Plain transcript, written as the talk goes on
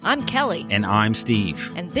I'm Kelly. And I'm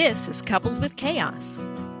Steve. And this is Coupled with Chaos.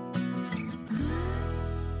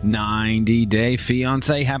 90 Day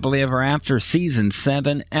Fiancé Happily Ever After, Season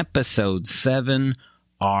 7, Episode 7,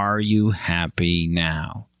 Are You Happy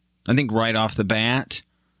Now? I think right off the bat,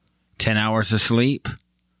 10 hours of sleep.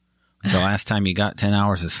 When's the last time you got 10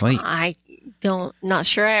 hours of sleep? Not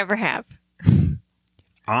sure I ever have.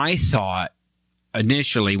 I thought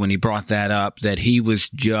initially when he brought that up that he was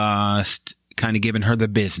just kind of giving her the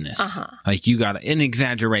business. Like you got an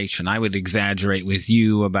exaggeration. I would exaggerate with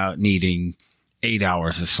you about needing 8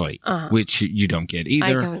 hours of sleep, which you don't get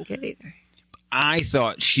either. I don't get either. I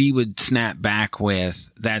thought she would snap back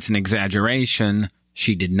with, that's an exaggeration.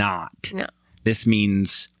 She did not. No. This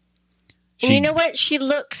means... And you know what? She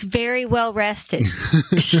looks very well rested.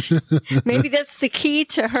 Maybe that's the key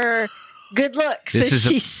to her good looks.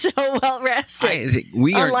 She's so well rested.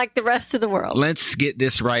 Unlike the rest of the world. Let's get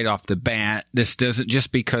this right off the bat. This doesn't,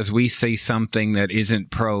 just because we say something that isn't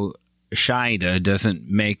pro Shida doesn't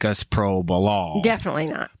make us pro Bilal. Definitely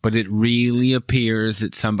not. But it really appears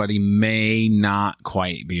that somebody may not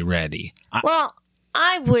quite be ready. Well,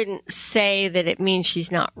 I wouldn't say that it means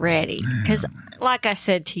she's not ready. Because, like I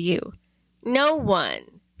said to you, no one,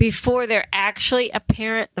 before they're actually a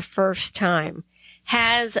parent the first time,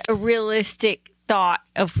 has a realistic thought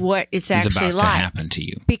of what it's actually about like. To happen to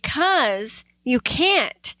you. Because you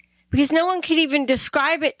can't. Because no one could even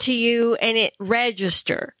describe it to you and it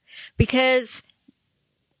register. Because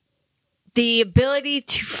the ability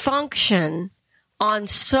to function on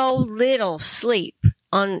so little sleep,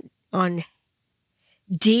 on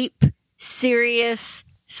deep, serious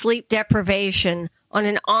sleep deprivation on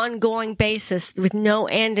an ongoing basis with no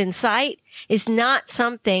end in sight is not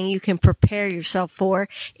something you can prepare yourself for.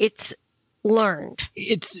 It's learned.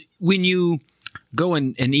 It's when you go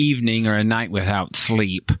an evening or a night without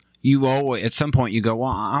sleep, you always, at some point you go,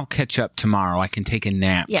 well, I'll catch up tomorrow. I can take a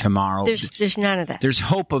nap tomorrow. There's none of that. There's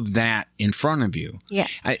hope of that in front of you. Yes.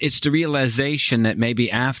 It's the realization that maybe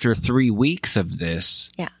after 3 weeks of this,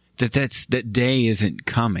 that day isn't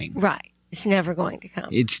coming. Right. It's never going to come.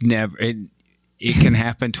 It's never, it can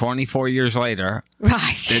happen 24 years later.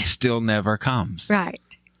 Right. It still never comes. Right.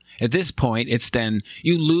 At this point, it's then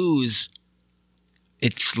you lose.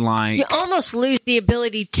 It's like you almost lose the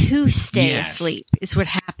ability to stay asleep is what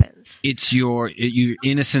happens. It's your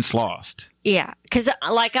innocence lost. Yeah. Because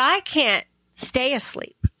like I can't stay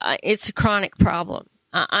asleep. It's a chronic problem.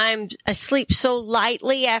 I'm asleep so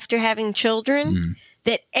lightly after having children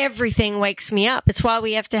that everything wakes me up. It's why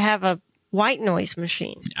we have to have a white noise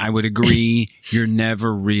machine. I would agree. You're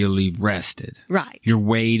never really rested. Right. You're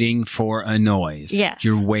waiting for a noise. Yes.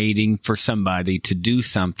 You're waiting for somebody to do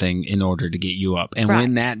something in order to get you up. And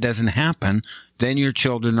when that doesn't happen, then your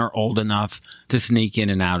children are old enough to sneak in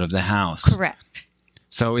and out of the house. Correct.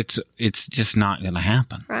 So it's just not going to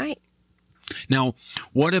happen. Right. Now,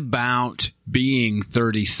 what about being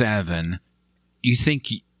 37? You think...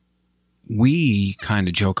 We kind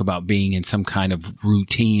of joke about being in some kind of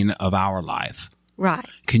routine of our life. Right.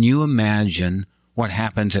 Can you imagine what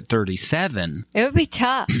happens at 37? It would be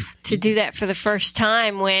tough to do that for the first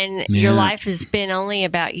time when your life has been only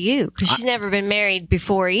about you. Because she's never been married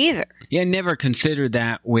before either. Yeah, never considered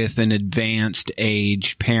that with an advanced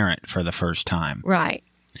age parent for the first time. Right.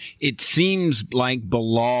 It seems like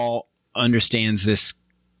Bilal understands this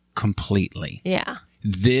completely. Yeah.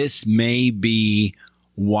 This may be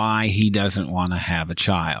why he doesn't want to have a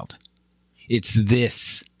child. It's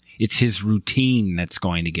his routine that's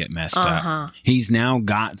going to get messed up. He's now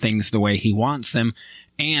got things the way he wants them.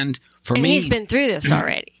 And he's been through this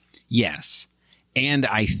already. Yes. And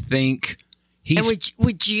I think And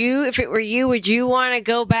would you, if it were you, would you want to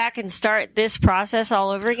go back and start this process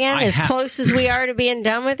all over again? As close as we are to being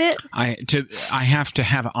done with it? I have to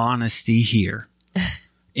have honesty here.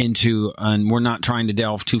 And we're not trying to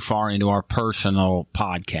delve too far into our personal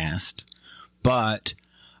podcast, but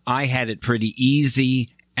I had it pretty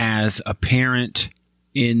easy as a parent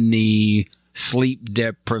in the sleep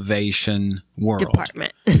deprivation world.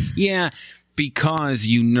 Department. Yeah, because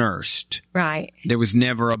you nursed. Right. There was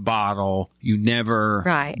never a bottle. You never.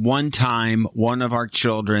 Right. One time, one of our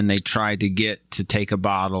children, they tried to get to take a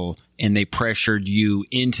bottle and they pressured you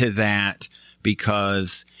into that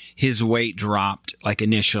because his weight dropped like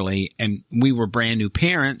initially, and we were brand new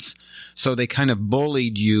parents, so they kind of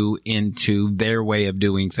bullied you into their way of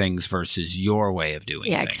doing things versus your way of doing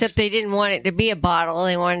things. Yeah, except they didn't want it to be a bottle.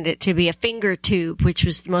 They wanted it to be a finger tube, which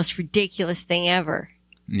was the most ridiculous thing ever.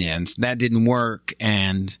 Yeah, and that didn't work,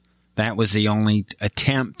 and that was the only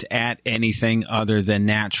attempt at anything other than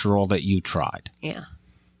natural that you tried. Yeah.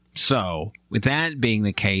 So, with that being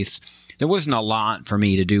the case, there wasn't a lot for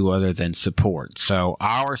me to do other than support. So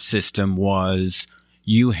our system was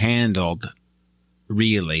you handled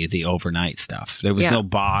really the overnight stuff. There was no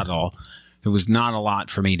bottle. There was not a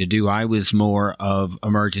lot for me to do. I was more of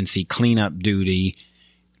emergency cleanup duty.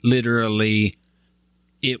 Literally,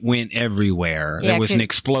 it went everywhere. There was an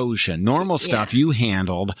explosion. Normal stuff you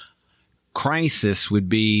handled. Crisis would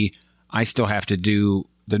be, I still have to do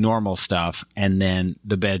the normal stuff, and then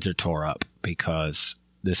the beds are tore up because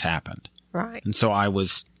this happened. Right. And so I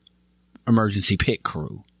was emergency pit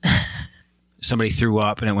crew. Somebody threw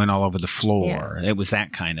up and it went all over the floor. Yeah. It was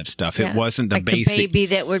that kind of stuff. Yeah. It wasn't the like basic. The baby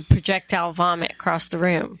that would projectile vomit across the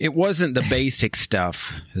room. It wasn't the basic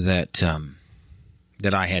stuff that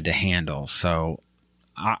I had to handle. So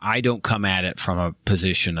I don't come at it from a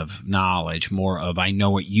position of knowledge, more of I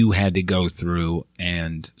know what you had to go through.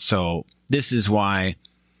 And so this is why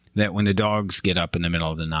that when the dogs get up in the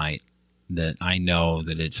middle of the night, that I know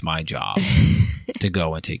that it's my job to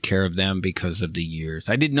go and take care of them because of the years.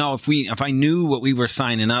 I didn't know if I knew what we were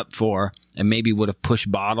signing up for, and maybe would have pushed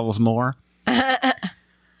bottles more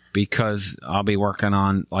because I'll be working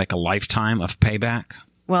on like a lifetime of payback.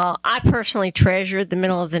 Well, I personally treasured the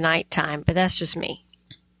middle of the night time, but that's just me.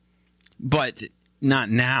 But not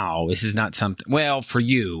now. This is not something. Well, for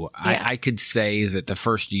you, I could say that the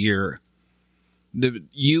first year,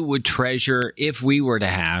 you would treasure if we were to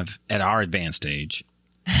have at our advanced age.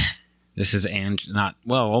 This is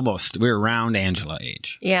almost. We're around Angela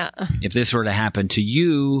age. Yeah. If this were to happen to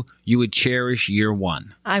you, you would cherish year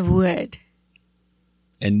one. I would.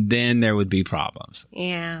 And then there would be problems.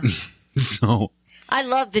 Yeah. So I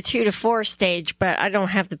love the 2 to 4 stage, but I don't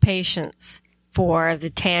have the patience for the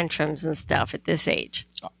tantrums and stuff at this age.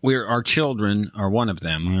 Our children, or one of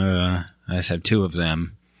them, I just have 2 of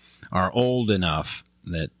them, are old enough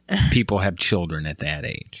that people have children at that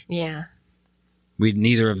age. Yeah.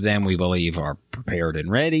 Neither of them, we believe, are prepared and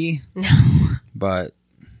ready. No. But,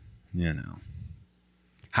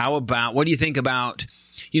 how about, what do you think about,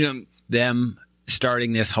 them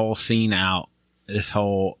starting this whole scene out,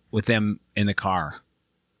 with them in the car?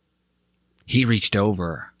 He reached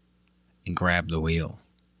over and grabbed the wheel.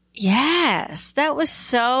 Yes. That was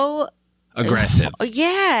so aggressive.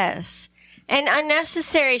 Yes. And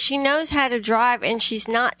unnecessary. She knows how to drive, and she's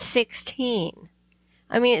not 16.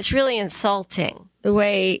 I mean, it's really insulting the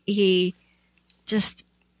way he just,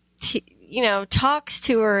 talks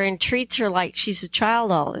to her and treats her like she's a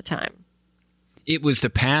child all the time. It was the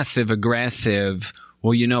passive aggressive.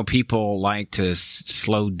 Well, people like to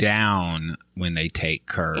slow down when they take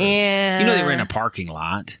curves. Yeah. They were in a parking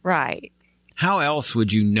lot. Right. How else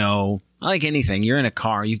would you know? Like anything, you're in a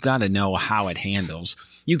car, you've got to know how it handles.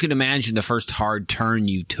 You can imagine the first hard turn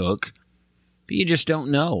you took, but you just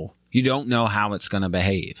don't know. You don't know how it's going to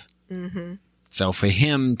behave. Mm-hmm. So for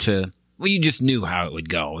him you just knew how it would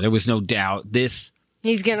go. There was no doubt. He's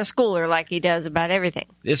going to school her like he does about everything.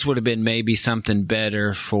 This would have been maybe something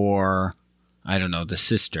better for, I don't know, the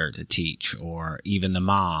sister to teach, or even the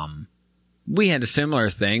mom. We had a similar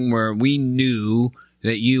thing where we knew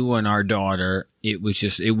that you and our daughter, it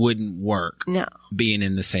wouldn't work. No. Being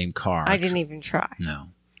in the same car. I didn't even try. No.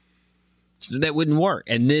 So that wouldn't work.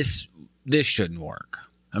 And this shouldn't work.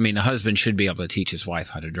 I mean, a husband should be able to teach his wife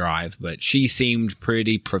how to drive, but she seemed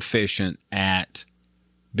pretty proficient at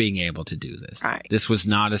being able to do this. Right. This was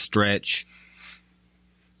not a stretch.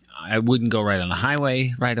 I wouldn't go right on the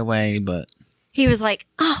highway right away, but he was like,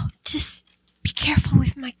 "Oh, just be careful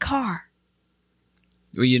with my car."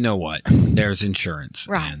 Well, you know what? There's insurance.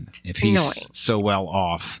 Right. And if he's so well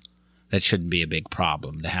off, that shouldn't be a big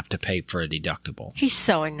problem to have to pay for a deductible. He's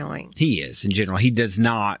so annoying. He is, in general. He does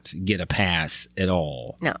not get a pass at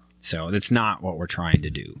all. No. So that's not what we're trying to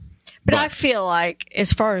do. But I feel like,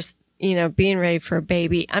 as far as, being ready for a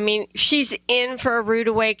baby, I mean, she's in for a rude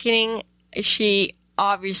awakening. She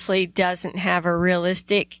obviously doesn't have a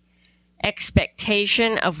realistic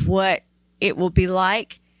expectation of what it will be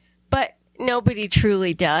like. But nobody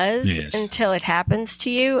truly does until it happens to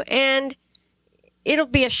you. And it'll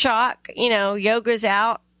be a shock. Yoga's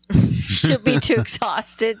out. She'll be too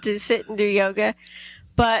exhausted to sit and do yoga.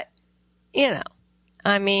 But,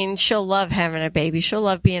 she'll love having a baby. She'll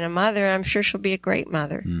love being a mother. I'm sure she'll be a great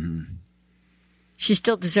mother. Mm-hmm. She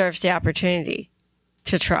still deserves the opportunity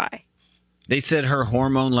to try. They said her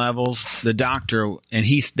hormone levels, the doctor, and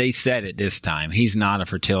they said it this time, he's not a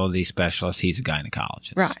fertility specialist. He's a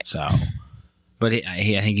gynecologist. Right. So, but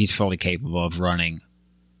I think he's fully capable of running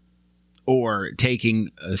or taking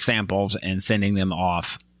samples and sending them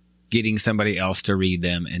off, getting somebody else to read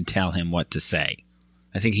them and tell him what to say.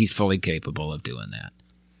 I think he's fully capable of doing that.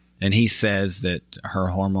 And he says that her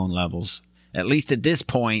hormone levels, at least at this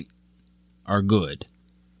point, are good.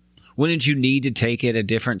 Wouldn't you need to take it at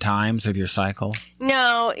different times of your cycle?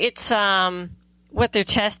 No, it's what they're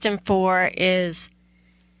testing for is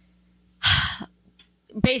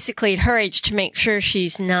basically at her age to make sure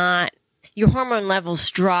she's not, your hormone levels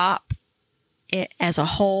drop as a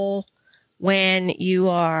whole when you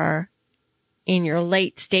are in your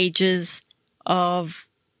late stages of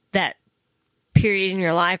that period in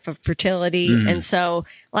your life of fertility. And so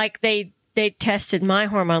like they tested my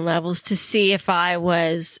hormone levels to see if I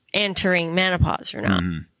was entering menopause or not.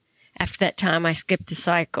 After that time, I skipped a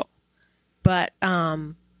cycle. But,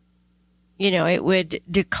 it would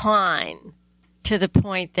decline to the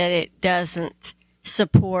point that it doesn't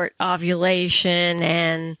support ovulation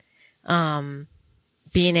and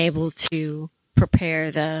being able to prepare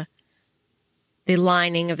the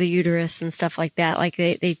lining of the uterus and stuff like that. Like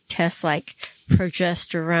they test like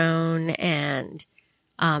progesterone and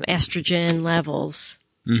estrogen levels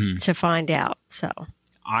to find out. So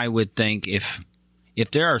I would think if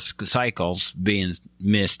there are cycles being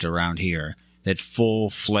missed around here, that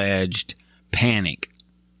full-fledged panic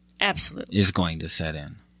absolutely is going to set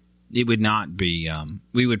in. It would not be,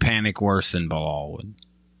 we would panic worse than Bilal would.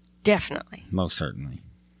 Definitely. Most certainly.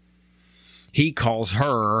 He calls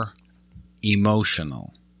her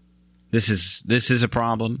emotional. This is a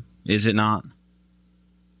problem, is it not?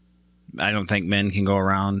 I don't think men can go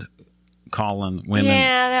around calling women.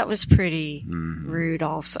 Yeah, that was pretty rude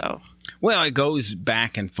also. Well, it goes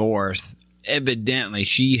back and forth. Evidently,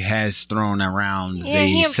 she has thrown around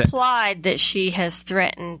he implied that she has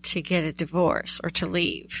threatened to get a divorce or to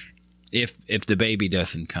leave. If the baby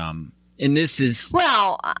doesn't come. And this is...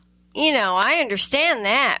 Well, I understand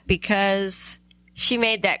that because she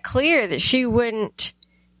made that clear that she wouldn't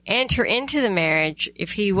enter into the marriage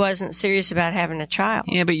if he wasn't serious about having a child.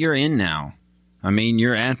 Yeah, but you're in now. I mean,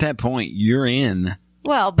 you're at that point. You're in.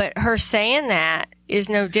 Well, but her saying that is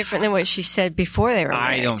no different than what she said before they were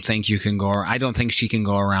married. I don't think she can go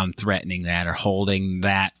around threatening that or holding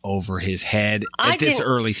that over his head at this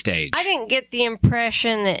early stage. I didn't get the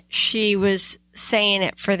impression that she was saying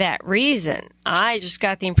it for that reason. I just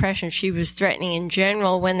got the impression she was threatening in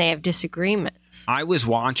general when they have disagreements. I was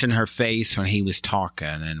watching her face when he was talking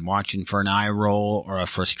and watching for an eye roll or a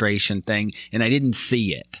frustration thing, and I didn't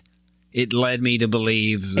see it. It led me to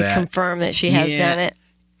believe that... It confirmed that she has done it.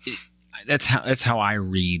 That's how I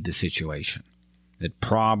read the situation. It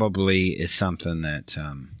probably is something that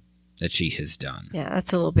she has done. Yeah,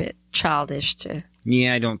 that's a little bit childish to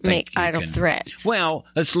I don't think make idle threats. Well,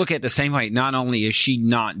 let's look at the same way. Not only has she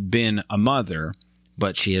not been a mother,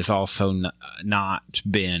 but she has also not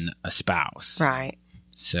been a spouse. Right.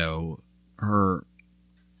 So her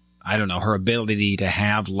ability to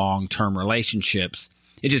have long-term relationships,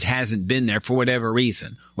 it just hasn't been there for whatever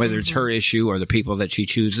reason, whether it's her issue or the people that she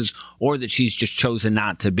chooses or that she's just chosen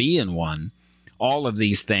not to be in one. All of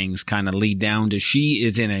these things kind of lead down to she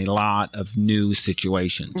is in a lot of new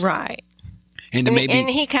situations. Right. And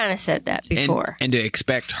he kind of said that before. And to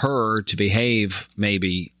expect her to behave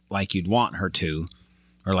maybe like you'd want her to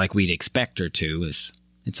or like we'd expect her to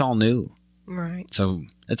it's all new. Right. So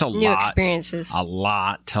it's new experiences. A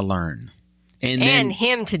lot to learn. And then,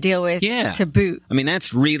 him to deal with to boot. I mean,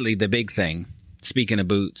 that's really the big thing. Speaking of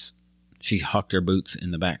boots, she hucked her boots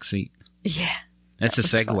in the back seat. Yeah. That's a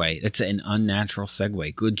segue. Fun. It's an unnatural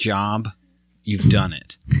segue. Good job. You've done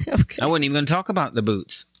it. Okay. I wasn't even going to talk about the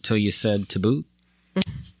boots till you said to boot.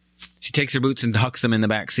 She takes her boots and hucks them in the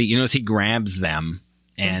back seat. You notice he grabs them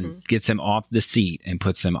and gets them off the seat and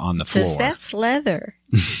puts them on the floor. Says that's leather.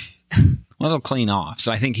 Well, it'll clean off.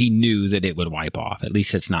 So I think he knew that it would wipe off. At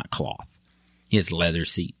least it's not cloth. He has leather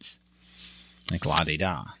seats. Like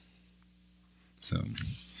la-di-da. So.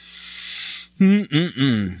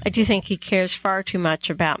 I do think he cares far too much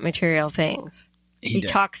about material things. He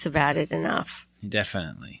talks about it enough.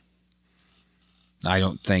 Definitely. I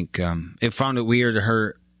don't think... it found it weird to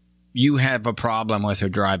her. You have a problem with her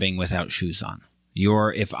driving without shoes on.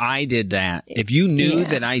 If I did that, if you knew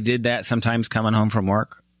that I did that sometimes coming home from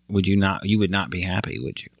work, you would not be happy,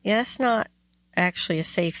 would you? Yeah, that's not actually a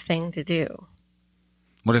safe thing to do.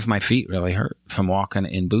 What if my feet really hurt from walking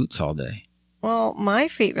in boots all day? Well, my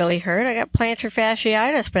feet really hurt. I got plantar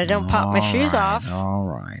fasciitis, but I don't pop my shoes off. All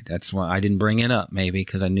right. That's why I didn't bring it up, maybe,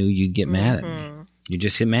 because I knew you'd get mad at me. You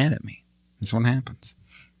just get mad at me. That's what happens.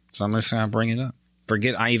 So I'm just going to bring it up.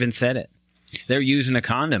 Forget I even said it. They're using a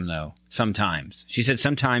condom, though, sometimes. She said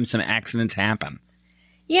sometimes some accidents happen.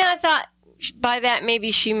 Yeah, I thought by that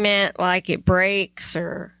maybe she meant like it breaks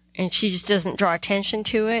and she just doesn't draw attention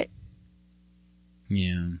to it.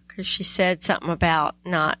 Yeah. Because she said something about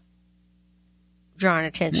not drawing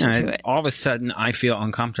attention to it. All of a sudden, I feel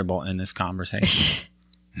uncomfortable in this conversation.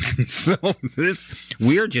 So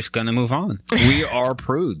we're just going to move on. We are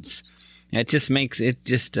prudes. It just makes it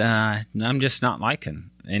just, I'm just not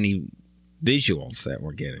liking any visuals that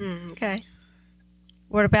we're getting. Okay.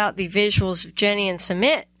 What about the visuals of Jenny and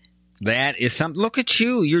Sumit? That is something. Look at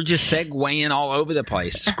you. You're just segueing all over the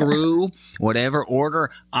place. Screw whatever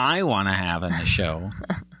order I want to have in the show.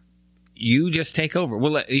 You just take over.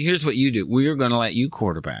 Well, here's what you do. We're going to let you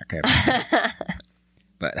quarterback everything.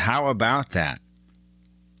 But how about that?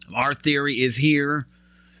 Our theory is here.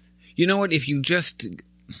 You know what? If you just...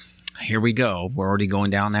 Here we go. We're already going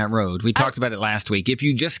down that road. We talked about it last week. If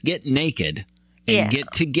you just get naked and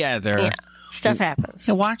get together... Stuff happens.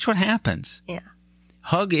 Watch what happens. Yeah.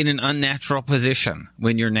 Hug in an unnatural position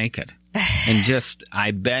when you're naked. And just,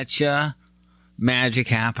 I betcha, magic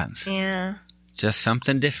happens. Yeah. Just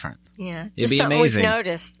something different. Yeah. It'd just be something amazing. we've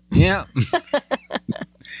noticed. Yeah.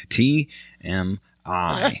 TMI.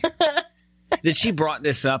 That she brought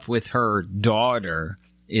this up with her daughter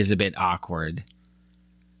is a bit awkward.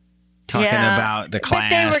 Talking about the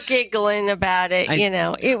class. But they were giggling about it,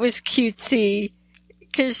 It was cutesy.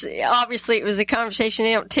 Because obviously it was a conversation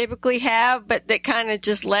they don't typically have, but that kind of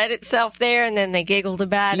just led itself there, and then they giggled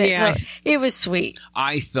about it. Yeah. So it was sweet.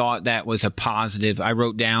 I thought that was a positive. I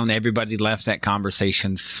wrote down everybody left that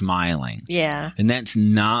conversation smiling. Yeah. And that's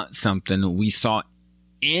not something we saw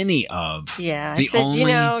any of. Yeah. I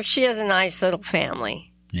said, she has a nice little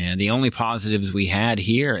family. Yeah. The only positives we had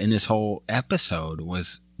here in this whole episode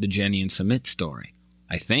was the Jenny and Sumit story.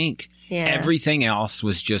 I think. Yeah. Everything else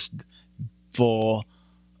was just full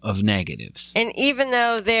of negatives. And even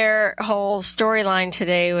though their whole storyline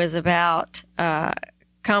today was about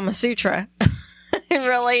Kama Sutra and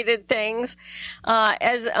related things,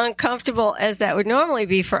 as uncomfortable as that would normally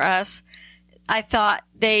be for us, I thought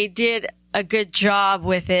they did a good job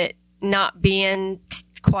with it not being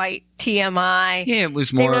quite TMI. Yeah, it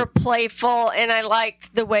was more... They were playful, and I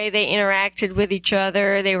liked the way they interacted with each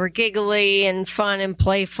other. They were giggly and fun and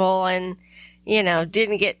playful, and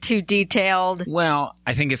didn't get too detailed. Well,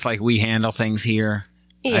 I think it's like we handle things here.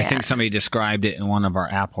 Yeah. I think somebody described it in one of our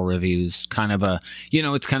Apple reviews. Kind of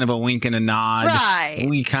it's kind of a wink and a nod. Right.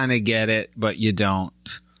 We kind of get it, but you don't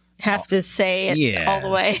have to say it all the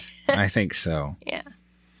way. I think so. Yeah.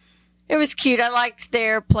 It was cute. I liked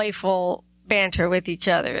their playful banter with each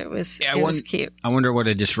other. It was cute. I wonder what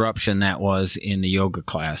a disruption that was in the yoga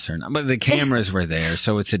class or not. But the cameras were there,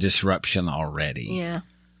 so it's a disruption already. Yeah.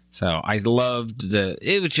 So I loved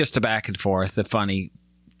it was just a back and forth, the funny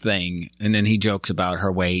thing. And then he jokes about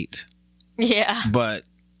her weight. Yeah. But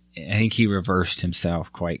I think he reversed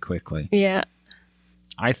himself quite quickly. Yeah.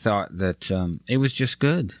 I thought that it was just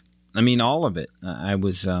good. I mean, all of it. I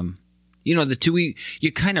was, the two,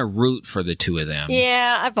 you kind of root for the two of them.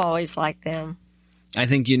 Yeah, I've always liked them. I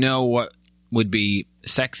think what would be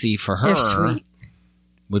sexy for her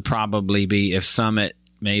would probably be if Sumit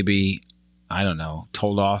maybe... I don't know,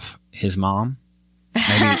 told off his mom.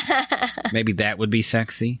 Maybe that would be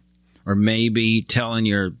sexy. Or maybe telling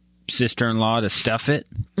your sister-in-law to stuff it.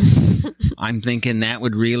 I'm thinking that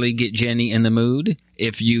would really get Jenny in the mood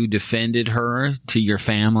if you defended her to your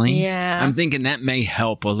family. Yeah. I'm thinking that may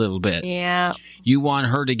help a little bit. Yeah. You want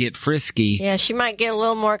her to get frisky. Yeah, she might get a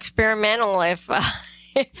little more experimental if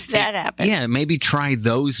that happens. Yeah, maybe try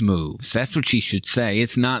those moves. That's what she should say.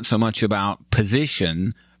 It's not so much about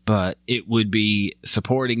position, but it would be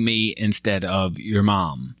supporting me instead of your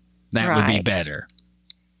mom. That would be better.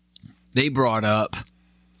 They brought up,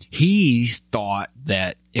 he thought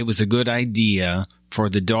that it was a good idea for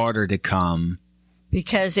the daughter to come.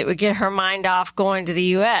 Because it would get her mind off going to the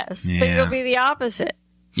U.S. Yeah. But it'll be the opposite.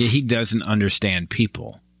 Yeah, he doesn't understand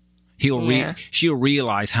people. She'll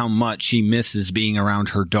realize how much she misses being around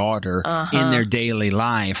her daughter in their daily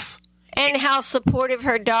life. And how supportive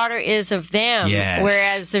her daughter is of them, yes.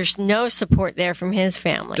 Whereas there's no support there from his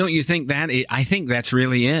family. Don't you think that? I think that's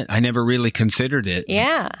really it. I never really considered it.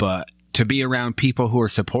 Yeah. But to be around people who are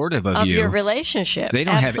supportive of you. Of your relationship. They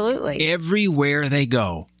don't Absolutely. have everywhere they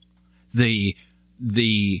go. The stairs,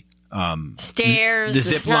 the the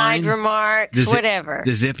zip snide line, remarks, whatever.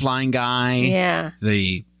 The zip line guy. Yeah.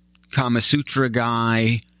 The Kama Sutra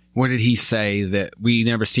guy. What did he say? That we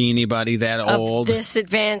never see anybody that old? Of this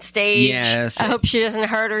advanced age. Yes. I hope she doesn't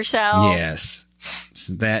hurt herself. Yes.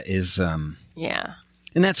 So that is... yeah.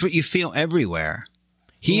 And that's what you feel everywhere.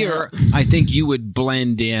 Here, I think you would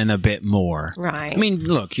blend in a bit more. Right. I mean,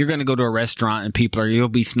 look, you're going to go to a restaurant and you'll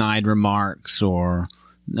be snide remarks or...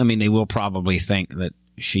 I mean, they will probably think that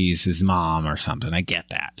she's his mom or something. I get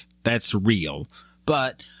that. That's real.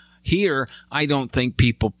 But here, I don't think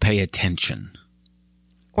people pay attention.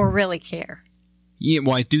 or really care. Yeah,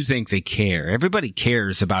 well, I do think they care. Everybody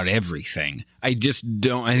cares about everything. I just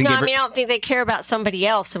don't. I don't think they care about somebody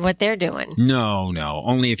else and what they're doing. No.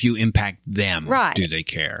 Only if you impact them do they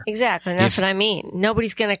care. Exactly. And that's what I mean.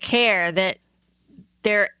 Nobody's going to care that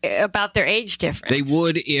they're about their age difference. They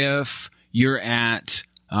would if you're at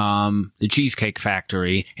the Cheesecake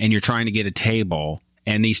Factory and you're trying to get a table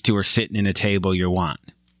and these two are sitting in a table you want.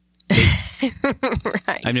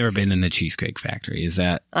 Right. I've never been in the Cheesecake Factory.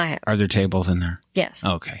 I have. Are there tables in there? Yes.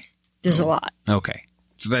 Okay. There's a lot. Okay.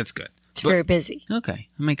 So that's good. It's very busy. Okay.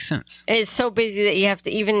 That makes sense. It's so busy that you have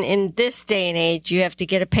to, even in this day and age, you have to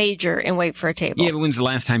get a pager and wait for a table. Yeah, but when's the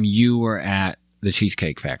last time you were at the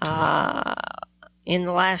Cheesecake Factory? In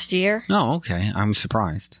the last year. Oh, okay. I'm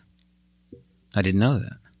surprised. I didn't know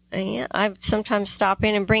that. Yeah, I sometimes stop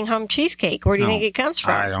in and bring home cheesecake. Where do you think it comes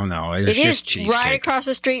from? I don't know. It just is cheesecake. Right across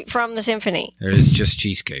the street from the Symphony. There is just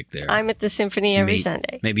cheesecake there. I'm at the Symphony every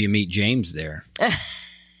Sunday. Maybe you meet James there.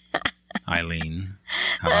 Eileen.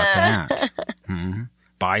 How about that?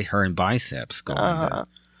 Buy her and Biceps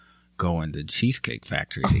going to Cheesecake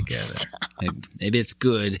Factory together. Maybe it's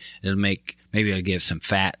good. Maybe it'll give some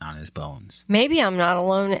fat on his bones. Maybe I'm not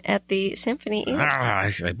alone at the Symphony either.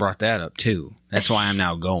 I brought that up too. That's why I'm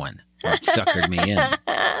now going. It suckered me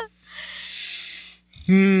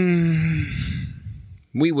in.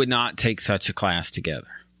 We would not take such a class together.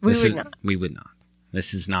 We would not.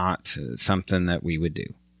 This is not something that we would do.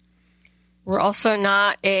 We're also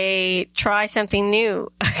not a try something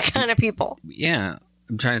new kind of people. Yeah.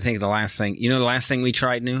 I'm trying to think of the last thing. You know, the last thing we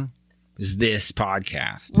tried new is this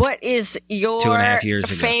podcast. What is your 2.5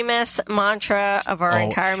 years ago famous mantra of our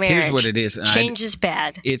entire marriage? Here's what it is. Change is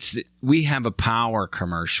bad. We have a power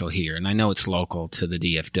commercial here, and I know it's local to the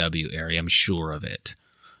DFW area. I'm sure of it.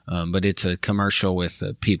 But it's a commercial with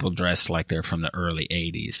people dressed like they're from the early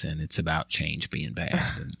 80s, and it's about change being bad.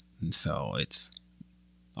 And so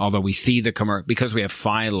although we see the commercial, because we have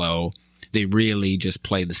Philo, they really just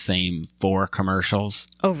play the same 4 commercials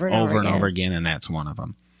over and over again, and that's one of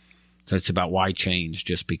them. So it's about why change,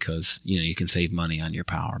 just because, you can save money on your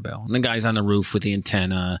power bill. And the guy's on the roof with the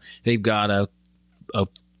antenna. They've got a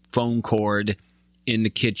phone cord in the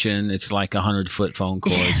kitchen. It's like 100-foot phone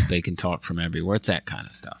cords. They can talk from everywhere. It's that kind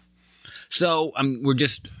of stuff. So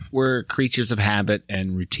we're creatures of habit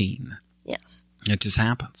and routine. Yes. It just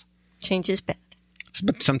happens. Change is bad.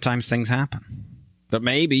 But sometimes things happen. But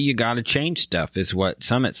maybe you got to change stuff is what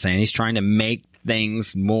Summit's saying. He's trying to make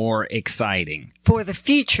things more exciting. For the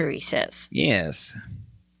future, he says. Yes.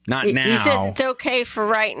 Not now. He says it's okay for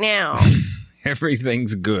right now.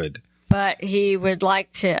 Everything's good. But he would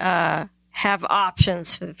like to have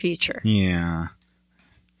options for the future. Yeah.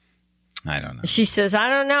 I don't know. She says, I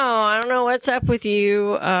don't know what's up with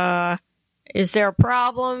you. Is there a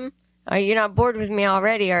problem? Are you not bored with me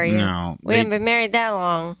already, are you? No. We haven't been married that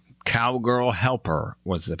long. Cowgirl helper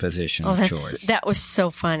was the position of choice. That was so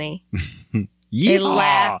funny. Yeehaw. They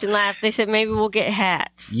laughed and laughed. They said, maybe we'll get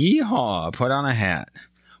hats. Yeehaw. Put on a hat.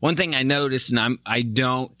 One thing I noticed, and I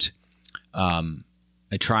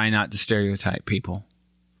try not to stereotype people.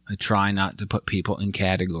 I try not to put people in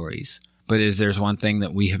categories. But if there's one thing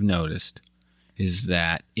that we have noticed is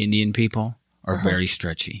that Indian people are very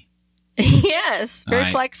stretchy. Yes, very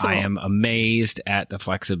flexible. I am amazed at the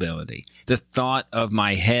flexibility. The thought of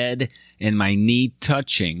my head and my knee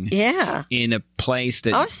touching in a place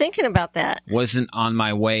that I was thinking about that. Wasn't on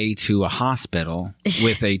my way to a hospital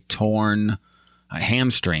with a torn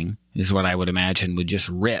hamstring is what I would imagine would just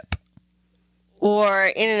rip. Or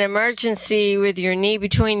in an emergency with your knee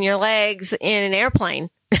between your legs in an airplane.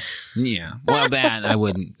 Yeah. Well, that I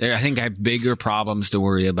wouldn't. I think I have bigger problems to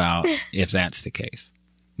worry about if that's the case.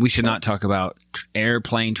 We should not talk about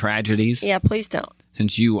airplane tragedies. Yeah, please don't.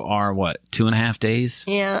 Since you are, 2.5 days?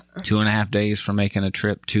 Yeah. 2.5 days from making a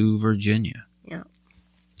trip to Virginia. Yeah.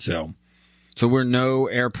 So we're no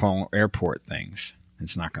airport things.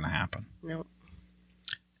 It's not going to happen. No.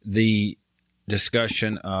 The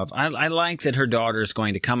discussion of, I like that her daughter is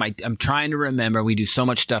going to come. I'm trying to remember. We do so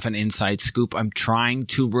much stuff in Inside Scoop. I'm trying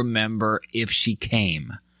to remember if she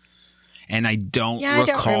came. And I don't recall. I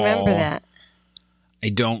don't remember that. I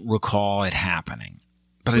don't recall it happening.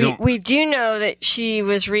 But we do know that she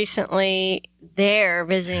was recently there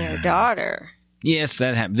visiting her daughter. Yes,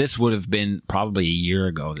 that happened. This would have been probably a year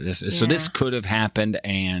ago. So this could have happened,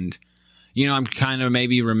 and I'm kind of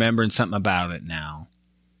maybe remembering something about it now.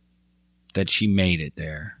 That she made it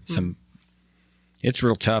there. It's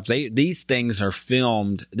real tough. These things are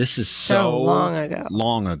filmed. This is so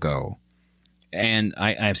long ago. And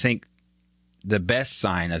I think the best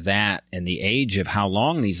sign of that and the age of how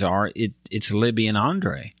long these are, it's Libby and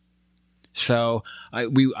Andre. So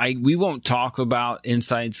we won't talk about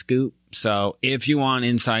Inside Scoop. So if you want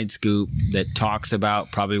Inside Scoop that talks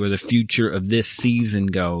about probably where the future of this season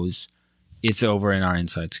goes, it's over in our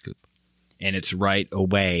Inside Scoop. And it's right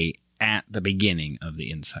away at the beginning of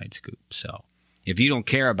the Inside Scoop. So if you don't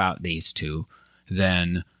care about these two,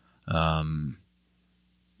 then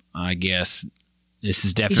I guess this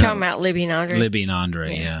is definitely... You're talking about Libby and Andre? Libby and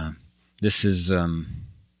Andre, yeah. This is,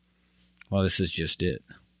 this is just it.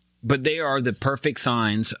 But they are the perfect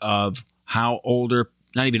signs of how older,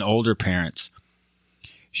 not even older parents.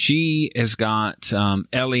 She has got,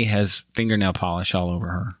 Ellie has fingernail polish all over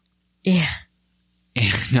her. Yeah.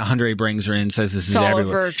 And Andre brings her in and says this is all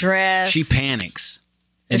everywhere. Over her dress. She panics.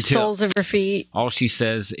 The soles of her feet. All she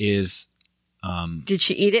says is... Did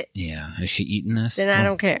she eat it? Yeah. Has she eaten this? Then I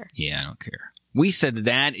don't care. Yeah, I don't care. We said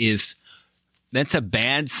that's a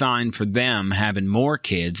bad sign for them having more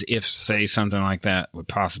kids if, say, something like that would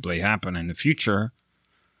possibly happen in the future,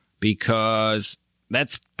 because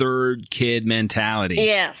that's third kid mentality.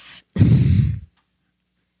 Yes.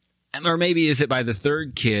 Or maybe is it by the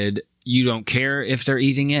third kid, you don't care if they're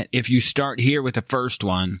eating it? If you start here with the first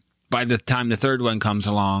one, by the time the third one comes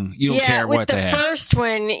along, you don't care what they have. With the first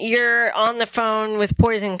one, you're on the phone with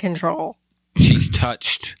poison control. She's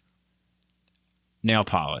touched nail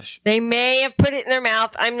polish. They may have put it in their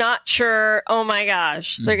mouth. I'm not sure. Oh my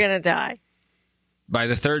gosh, they're going to die. By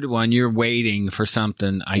the third one, you're waiting for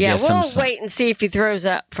something. I guess we'll wait and see if he throws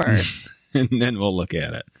up first. And then we'll look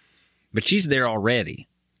at it. But she's there already.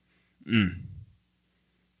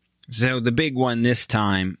 So the big one this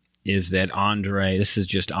time is that Andre, this is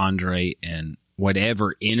just Andre and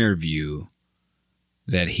whatever interview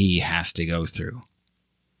that he has to go through.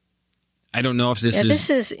 I don't know if this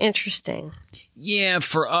is interesting. Yeah,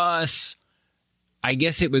 for us, I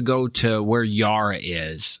guess it would go to where Yara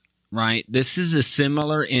is, right? This is a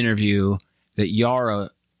similar interview that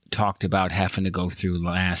Yara talked about having to go through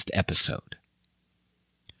last episode.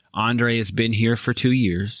 Andre has been here for 2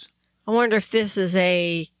 years. I wonder if this is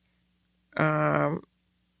a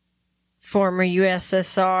former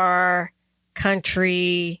USSR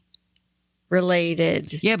country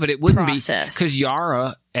related. Yeah, but it wouldn't process. Be because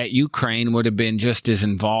Yara at Ukraine would have been just as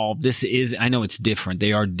involved. This is, I know it's different.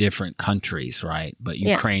 They are different countries, right? But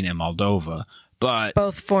Ukraine and Moldova, but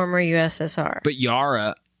both former USSR. But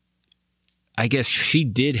Yara, I guess she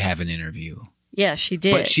did have an interview. Yeah, she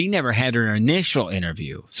did. But she never had her initial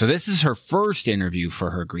interview. So this is her first interview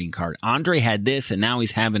for her green card. Andre had this, and now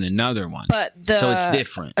he's having another one. But so it's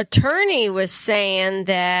different. Attorney was saying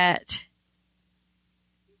that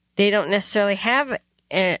they don't necessarily have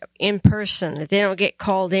in person, that they don't get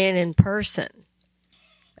called in person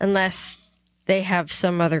unless they have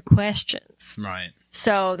some other questions. Right.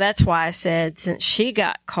 So that's why I said, since she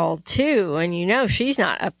got called too, and she's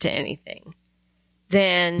not up to anything,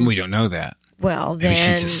 then... We don't know that. Well, maybe then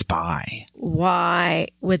she's a spy. Why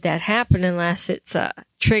would that happen unless it's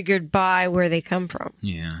triggered by where they come from?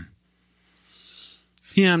 Yeah.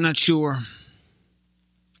 Yeah, I'm not sure.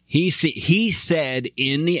 He said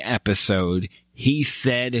in the episode, he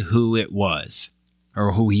said who it was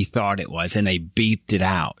or who he thought it was, and they beeped it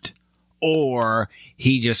out. Or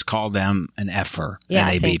he just called them an effer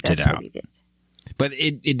and they beeped it out. What he did. But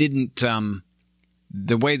it didn't...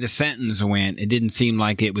 the way the sentence went, it didn't seem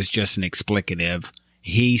like it was just an explicative.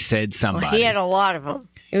 He said somebody. Well, he had a lot of them.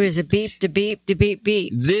 It was a beep to beep to beep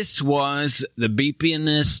beep. This was the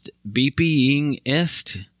beepingest.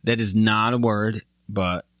 That is not a word,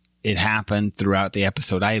 but it happened throughout the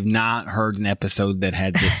episode. I have not heard an episode that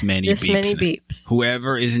had this many beeps. Many beeps.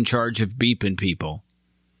 Whoever is in charge of beeping people.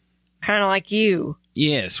 Kind of like you.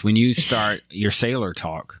 Yes, when you start your sailor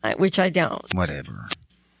talk. Which I don't. Whatever.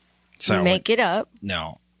 So, make it up.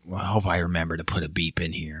 No. Well, I hope I remember to put a beep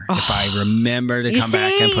in here. If I remember to come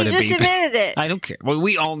back and put a beep in. You just admitted it. I don't care. Well,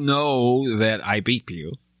 we all know that I beep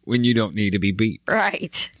you when you don't need to be beeped.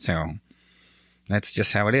 Right. So that's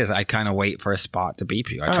just how it is. I kind of wait for a spot to beep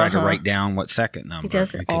you. I try to write down what second number. He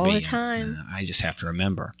does it all the time. I just have to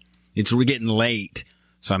remember. We're getting late,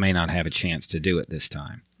 so I may not have a chance to do it this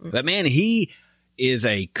time. But man, he is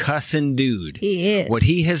a cussing dude. He is. What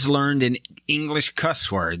he has learned in English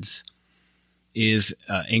cuss words is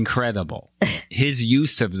incredible. His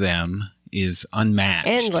use of them is unmatched.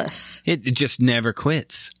 Endless. It just never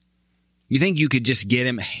quits. You think you could just get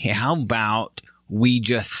him, hey, how about we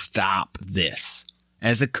just stop this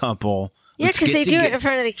as a couple? Yeah, because they do it in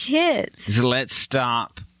front of the kids. So let's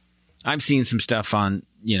stop. I've seen some stuff on,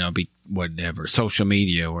 social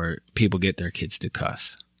media where people get their kids to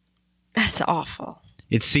cuss. That's awful.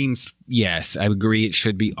 It seems, yes, I agree it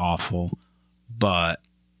should be awful, but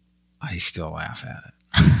I still laugh at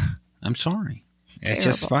it. I'm sorry. It's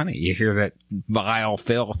just funny. You hear that vile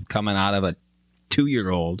filth coming out of a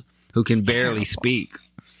 2-year-old who can barely speak.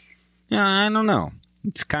 Yeah, I don't know.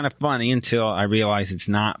 It's kind of funny until I realize it's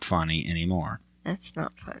not funny anymore. That's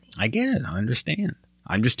not funny. I get it. I understand.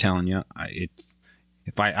 I'm just telling you. I'm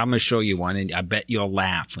going to show you one, and I bet you'll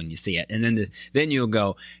laugh when you see it, and then you'll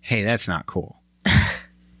go, "Hey, that's not cool."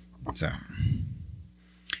 So,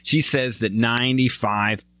 she says that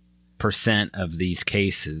 95% of these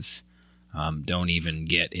cases don't even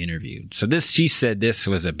get interviewed. So she said this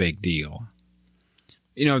was a big deal.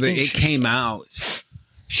 It came out.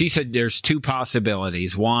 She said there's 2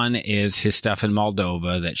 possibilities. One is his stuff in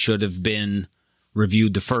Moldova that should have been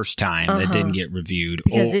reviewed the first time that didn't get reviewed.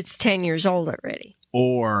 Because it's 10 years old already.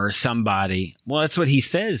 Or somebody. Well, that's what he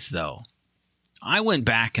says, though. I went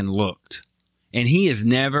back and looked, and he has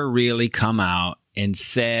never really come out and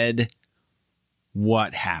said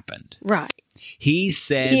what happened. Right. He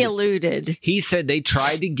said... He alluded. He said they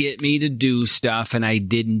tried to get me to do stuff, and I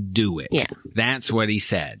didn't do it. Yeah. That's what he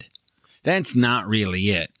said. That's not really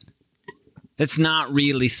it. That's not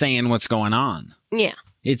really saying what's going on. Yeah.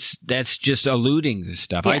 That's just alluding to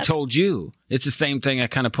stuff. Yeah. I told you. It's the same thing I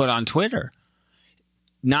kind of put on Twitter.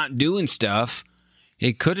 Not doing stuff,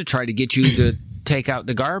 it could have tried to get you to take out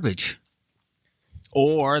the garbage.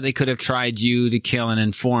 Or they could have tried you to kill an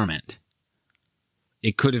informant.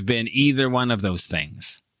 It could have been either one of those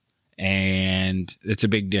things. And it's a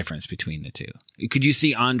big difference between the two. Could you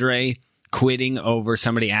see Andre quitting over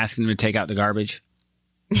somebody asking him to take out the garbage?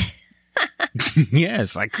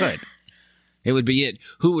 Yes, I could. It would be it.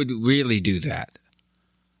 Who would really do that?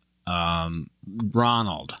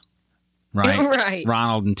 Ronald. Right? Right.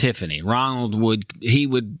 Ronald and Tiffany. Ronald would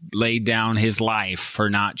lay down his life for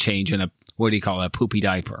not changing a poopy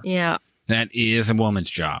diaper. Yeah. That is a woman's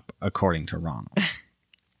job, according to Ronald.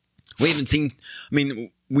 We haven't seen,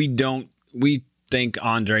 we think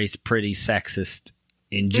Andre's pretty sexist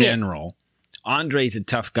in general. Yeah. Andre's a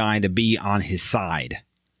tough guy to be on his side.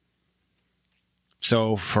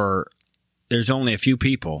 So there's only a few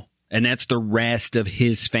people, and that's the rest of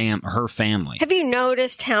her family. Have you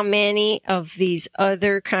noticed how many of these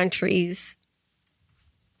other countries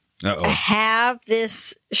have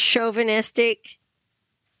this chauvinistic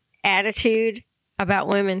attitude about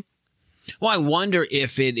women? Well, I wonder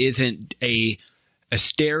if it isn't a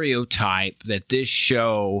stereotype that this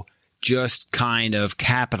show just kind of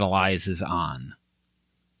capitalizes on.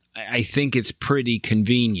 I think it's pretty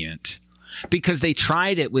convenient because they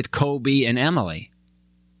tried it with Kobe and Emily,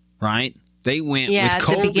 right? They went with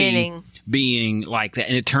Kobe being like that.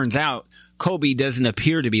 And it turns out Kobe doesn't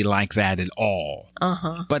appear to be like that at all.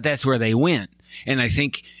 Uh-huh. But that's where they went. And I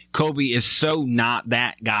think Kobe is so not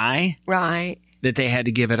that guy. Right. That they had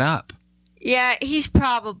to give it up. Yeah, he's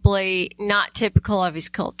probably not typical of his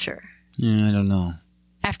culture. Yeah, I don't know.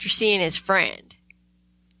 After seeing his friend.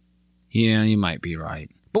 Yeah, you might be right.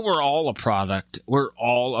 But we're all a product. We're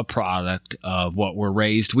all a product of what we're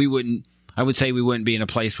raised. I would say we wouldn't be in a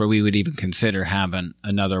place where we would even consider having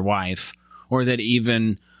another wife. Or that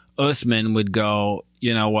even Usman would go,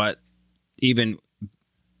 you know what, even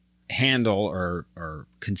handle or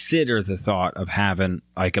consider the thought of having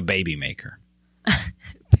like a baby maker.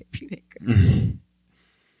 Baby maker.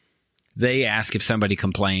 They ask if somebody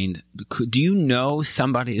complained. Do you know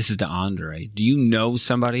somebody? This is to Andre. Do you know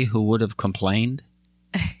somebody who would have complained?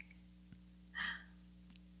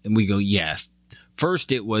 And we go, yes.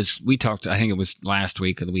 First, we talked, I think it was last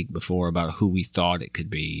week or the week before, about who we thought it could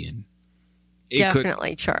be. And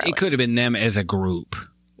Definitely Charlie. It could have been them as a group.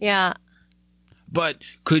 Yeah. But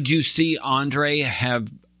could you see Andre have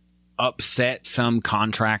upset some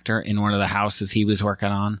contractor in one of the houses he was working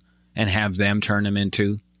on and have them turn him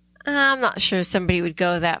into? I'm not sure somebody would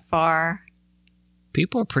go that far.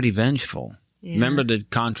 People are pretty vengeful. Yeah. Remember the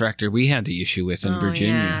contractor we had the issue with in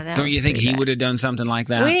Virginia? Yeah, don't you think he would have done something like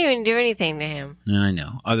that? We didn't even do anything to him. I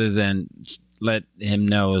know. Other than let him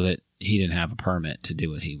know that he didn't have a permit to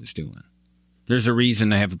do what he was doing. There's a reason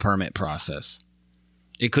they have a permit process.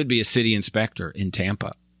 It could be a city inspector in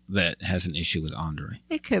Tampa that has an issue with Andre.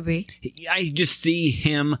 It could be. I just see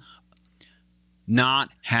him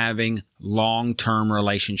not having long-term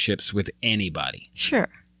relationships with anybody. Sure.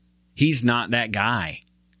 He's not that guy.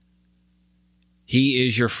 He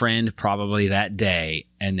is your friend probably that day,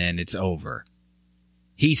 and then it's over.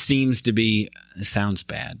 He seems to be, it sounds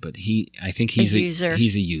bad, but I think he's a user.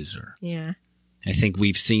 He's a user. Yeah. I think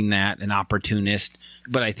we've seen that, an opportunist,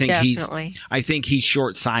 but I think he's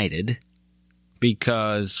short-sighted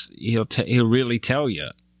because he'll really tell you.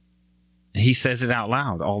 He says it out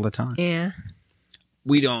loud all the time. Yeah.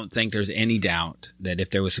 We don't think there's any doubt that if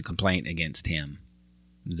there was a complaint against him,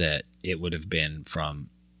 that it would have been from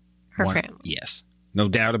Her family. Yes. No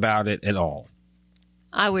doubt about it at all.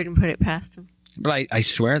 I wouldn't put it past him. But I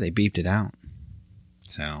swear they beeped it out.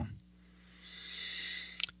 So,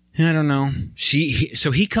 I don't know.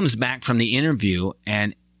 So he comes back from the interview,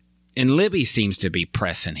 and Libby seems to be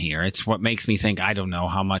pressing here. It's what makes me think, I don't know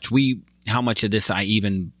how much of this I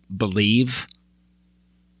even believe.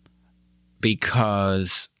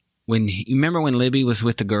 Because you remember when Libby was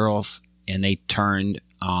with the girls and they turned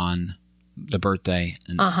on the birthday?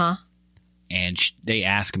 And they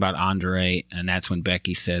asked about Andre, and that's when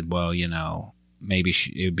Becky said, well, maybe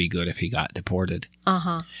it would be good if he got deported.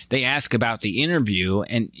 They asked about the interview,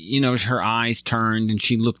 and, her eyes turned, and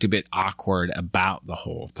she looked a bit awkward about the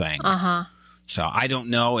whole thing. So I don't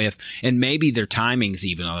know and maybe their timing's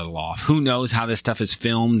even a little off. Who knows how this stuff is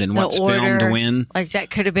filmed and what's filmed when. Like that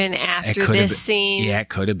could have been after this scene. Yeah, it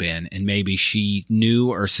could have been. And maybe she knew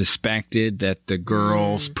or suspected that the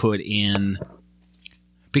girls put in.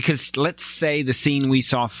 Because let's say the scene we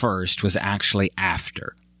saw first was actually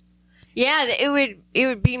after. Yeah, it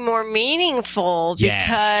would be more meaningful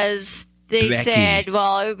because they said,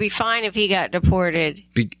 well, it would be fine if he got deported.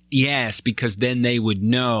 Yes, because then they would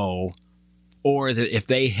know, or that if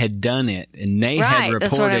they had done it and they had reported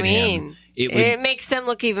that's what I mean. him, it makes them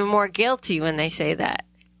look even more guilty when they say that.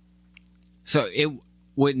 So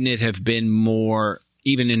wouldn't it have been more,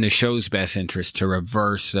 even in the show's best interest, to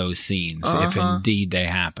reverse those scenes if indeed they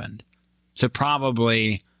happened? So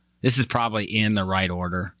this is probably in the right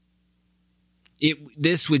order.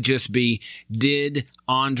 This would just be, did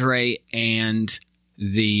Andre and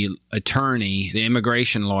the attorney, the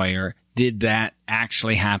immigration lawyer, did that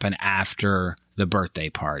actually happen after the birthday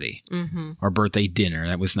party or birthday dinner?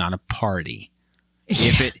 That was not a party.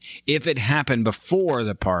 If it happened before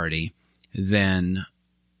the party, then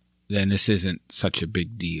this isn't such a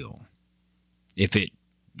big deal. If it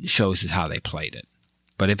shows us how they played it,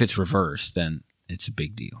 but if it's reversed, then it's a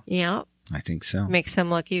big deal. Yeah. I think so. Makes them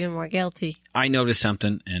look even more guilty. I noticed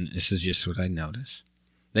something, and this is just what I noticed.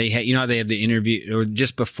 They how they have the interview, or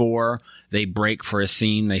just before they break for a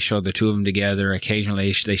scene, they show the two of them together.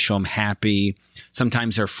 Occasionally, they show them happy.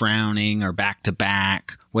 Sometimes they're frowning or back to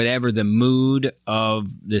back. Whatever the mood of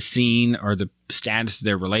the scene or the status of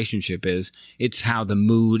their relationship is, it's how the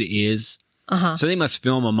mood is. So they must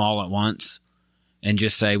film them all at once and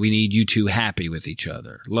just say, we need you two happy with each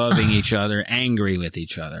other, loving each other, angry with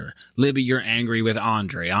each other. Libby, you're angry with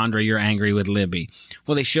Andre. Andre, you're angry with Libby.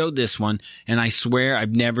 Well, they showed this one, and I swear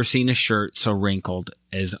I've never seen a shirt so wrinkled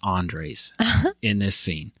as Andre's in this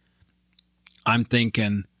scene. I'm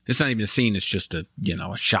thinking, it's not even a scene, it's just a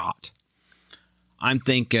shot. I'm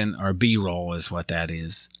thinking, or B-roll is what that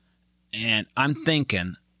is. And I'm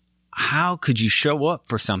thinking, how could you show up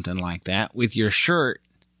for something like that with your shirt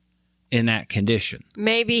in that condition?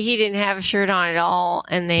 Maybe he didn't have a shirt on at all,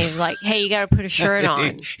 and they're like, hey, you got to put a shirt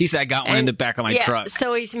on. He said, I got one in the back of my truck.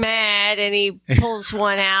 So he's mad, and he pulls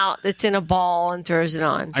one out that's in a ball and throws it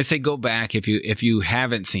on. I say go back if you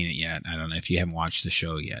haven't seen it yet. I don't know if you haven't watched the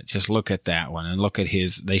show yet. Just look at that one and look at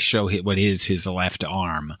they show what is his left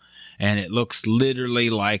arm. And it looks literally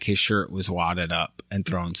like his shirt was wadded up and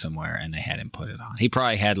thrown somewhere, and they had him put it on. He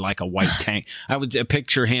probably had like a white tank. I would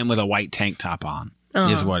picture him with a white tank top on.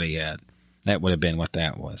 Is what he had. That would have been what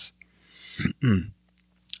that was.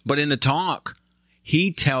 But in the talk,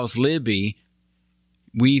 he tells Libby,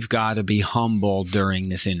 we've got to be humble during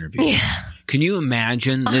this interview. Yeah. Can you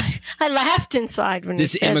imagine this? I laughed inside when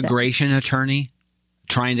this he said immigration attorney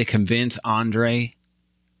trying to convince Andre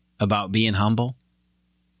about being humble?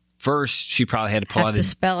 First, she probably had to pull out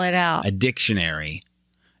spell it out. A dictionary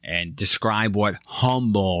and describe what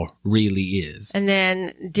humble really is. And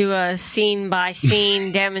then do a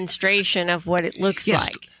scene-by-scene demonstration of what it looks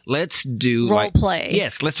like. Let's do role play.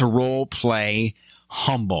 Yes, let's role play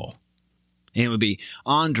humble. And it would be,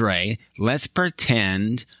 Andre, let's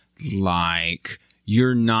pretend like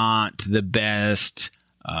you're not the best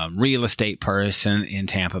real estate person in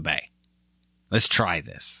Tampa Bay. Let's try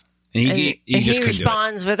this. And he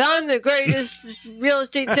responds with, I'm the greatest real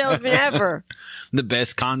estate salesman ever. The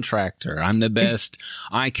best contractor. I'm the best.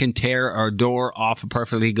 I can tear a door off a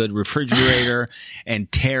perfectly good refrigerator and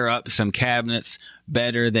tear up some cabinets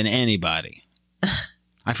better than anybody.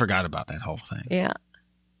 I forgot about that whole thing. Yeah.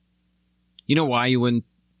 You know why you wouldn't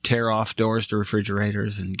tear off doors to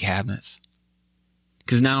refrigerators and cabinets?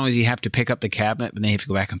 Because not only do you have to pick up the cabinet, but then you have to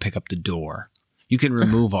go back and pick up the door. You can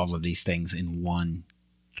remove all of these things in one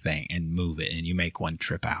thing and move it, and you make one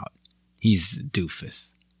trip out. He's a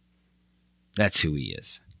doofus. That's who he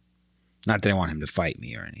is. Not that I want him to fight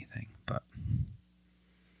me or anything, but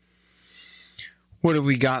What have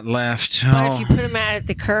we got left? But if you put them out at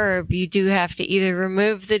the curb, you do have to either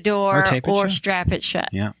remove the door or strap it shut.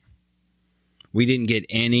 Yeah. We didn't get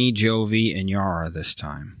any Jovi and Yara this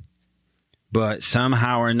time. But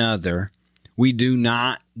somehow or another, we do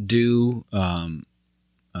not do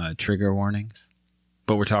trigger warnings.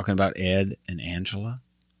 But we're talking about Ed and Angela.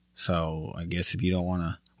 So I guess if you don't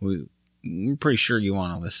want to, I'm pretty sure you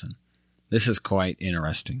want to listen. This is quite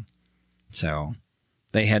interesting. So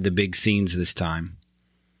they had the big scenes this time.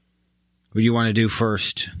 What do you want to do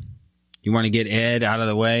first? You want to get Ed out of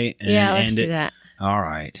the way and let's end do it? that. All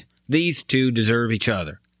right. These two deserve each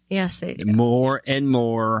other. Yes, they do. More and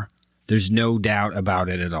more. There's no doubt about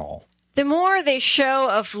it at all. The more they show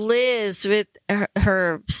of Liz with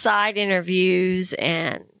her side interviews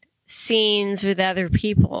and scenes with other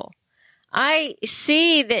people, I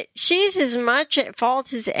see that she's as much at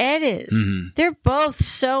fault as Ed is. Mm-hmm. They're both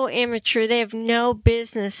so immature. They have no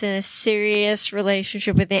business in a serious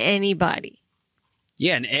relationship with anybody.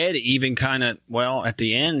 Yeah, and Ed even kind of, at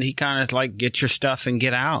the end, he kind of like, get your stuff and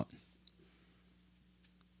get out.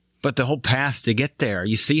 But the whole path to get there,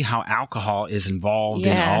 you see how alcohol is involved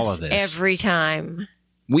in all of this. Every time.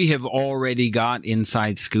 We have already got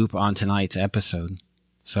inside scoop on tonight's episode.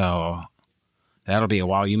 So that'll be a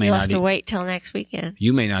while. You'll have to wait till next weekend.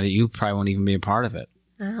 You may not. You probably won't even be a part of it.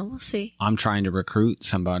 We'll see. I'm trying to recruit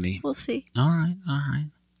somebody. We'll see. All right.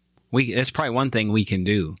 That's probably one thing we can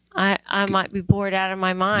do. I might be bored out of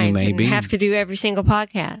my mind and have to do every single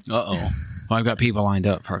podcast. Uh-oh. Well, I've got people lined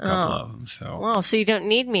up for a couple of them. So you don't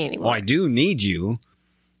need me anymore. Well, I do need you.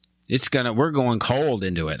 We're going cold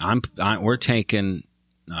into it. We're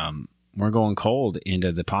going cold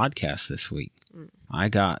into the podcast this week. I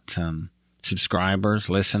got subscribers,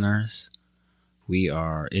 listeners.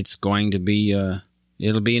 It's going to be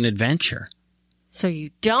it'll be an adventure. So you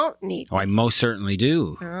don't need I most certainly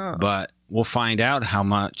do. Oh. But we'll find out how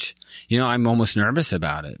much. I'm almost nervous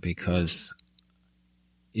about it because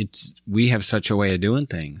we have such a way of doing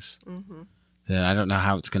things that I don't know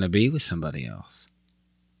how it's going to be with somebody else.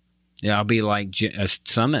 Yeah, I'll be like a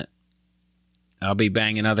Summit. I'll be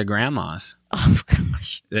banging other grandmas. Oh,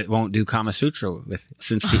 gosh. That won't do Kama Sutra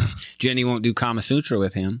since Jenny won't do Kama Sutra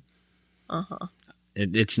with him. Uh-huh.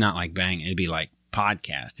 It's not like banging. It'd be like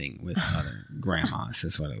podcasting with other grandmas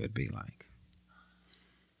is what it would be like.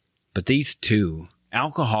 But these two,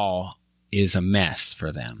 alcohol is a mess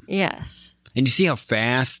for them. Yes. And you see how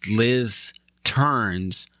fast Liz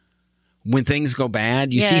turns when things go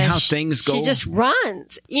bad? You see how things go? She just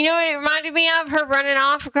runs. You know what it reminded me of? Her running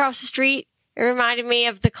off across the street. It reminded me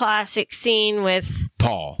of the classic scene with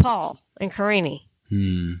Paul and Karini.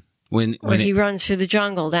 When he runs through the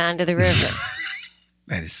jungle down to the river.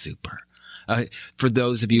 That is super. For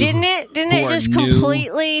those of you Didn't it just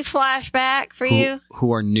completely flash back for you?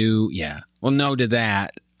 Who are new, yeah. Well, no to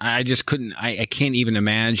that. I just couldn't, I can't even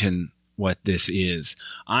imagine what this is.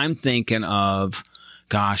 I'm thinking of,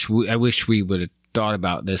 gosh, I wish we would have thought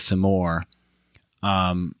about this some more.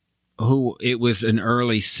 It was an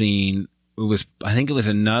early scene. I think it was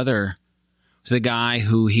the guy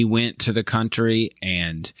who he went to the country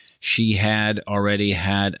and she had already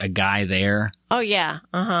had a guy there. Oh yeah.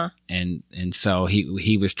 Uh-huh. And so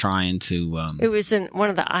he was trying to, it was in one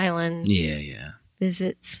of the island. Yeah.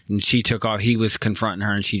 Visits. And she took off. He was confronting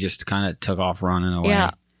her and she just kind of took off running away.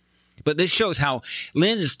 Yeah. But this shows how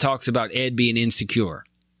Linda talks about Ed being insecure.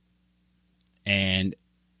 And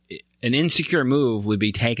an insecure move would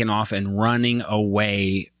be taking off and running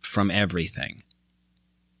away from everything.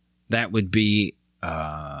 That would be,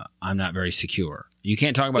 I'm not very secure. You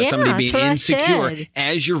can't talk about somebody being insecure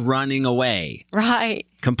as you're running away. Right.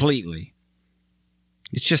 Completely.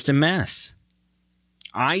 It's just a mess.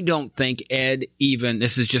 I don't think Ed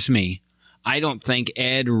this is just me, I don't think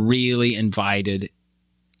Ed really invited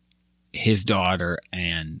his daughter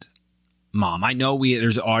and mom. I know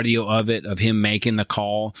there's audio of him making the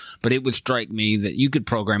call, but it would strike me that you could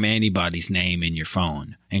program anybody's name in your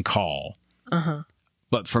phone and call. Uh-huh.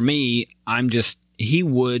 But for me, he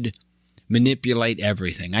would manipulate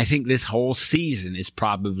everything. I think this whole season is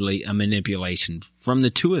probably a manipulation from the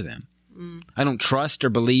two of them. I don't trust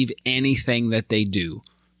or believe anything that they do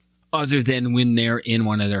other than when they're in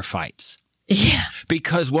one of their fights. Yeah.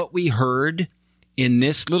 Because what we heard in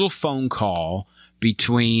this little phone call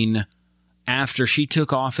between after she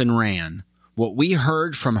took off and ran, what we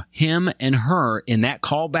heard from him and her in that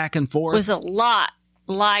call back and forth was a lot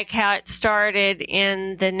like how it started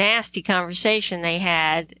in the nasty conversation they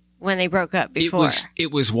had when they broke up before.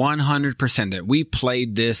 It was 100% that we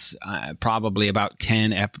played this probably about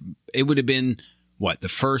 10. It would have been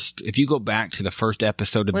if you go back to the first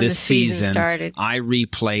episode of When this the season season, started. I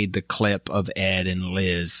replayed the clip of Ed and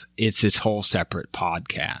Liz. It's this whole separate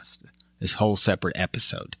podcast, this whole separate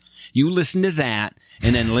episode. You listen to that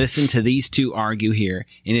and then listen to these two argue here,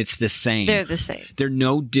 and it's the same. They're the same. They're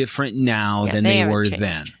no different now than they were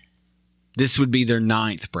then. This would be their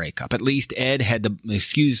 9th breakup. At least Ed had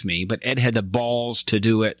Ed had the balls to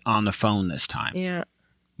do it on the phone this time. Yeah.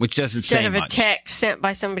 Which doesn't say much. Instead of a text sent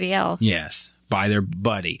by somebody else. Yes, by their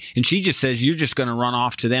buddy. And she just says, you're just going to run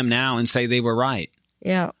off to them now and say they were right.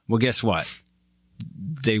 Yeah. Well, guess what?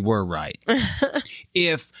 They were right.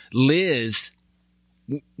 If Liz,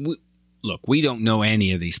 look, we don't know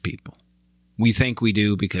any of these people. We think we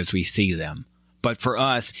do because we see them. But for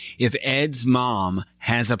us, if Ed's mom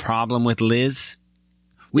has a problem with Liz,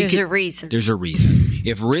 there's a reason. There's a reason.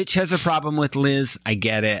 If Rich has a problem with Liz, I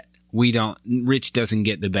get it. Rich doesn't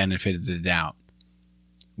get the benefit of the doubt.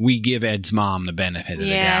 We give Ed's mom the benefit of the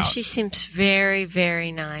doubt. Yeah, she seems very,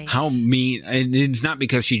 very nice. How mean. And it's not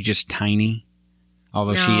because she's just tiny,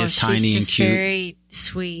 although she is tiny and cute. She's just very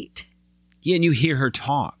sweet. Yeah, and you hear her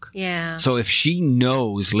talk. Yeah. So if she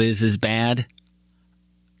knows Liz is bad,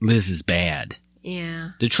 Liz is bad.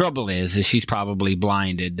 Yeah. The trouble is she's probably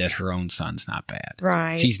blinded that her own son's not bad.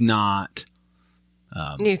 Right. She's not.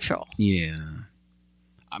 Neutral. Yeah.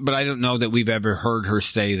 But I don't know that we've ever heard her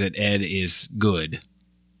say that Ed is good.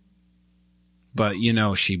 But,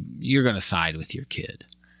 you're going to side with your kid.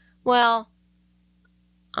 Well,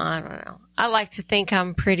 I don't know. I like to think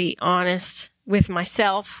I'm pretty honest with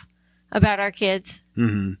myself about our kids.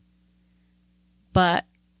 Mm-hmm. But,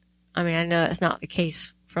 I know that's not the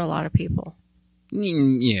case for a lot of people.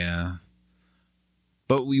 Yeah.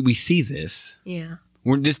 But we see this. Yeah.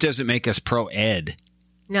 This doesn't make us pro-Ed.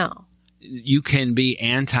 No. You can be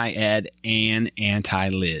anti-Ed and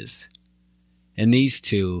anti-Liz. And these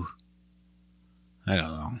two, I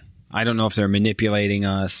don't know. I don't know if they're manipulating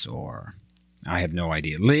us or I have no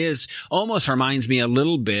idea. Liz almost reminds me a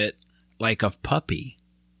little bit like of Puppy,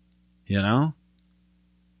 And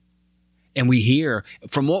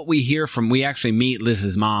we actually meet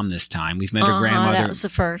Liz's mom this time. We've met her grandmother. That was the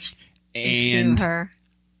first. And her.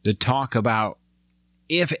 The talk about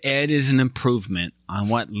if Ed is an improvement on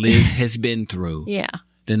what Liz has been through,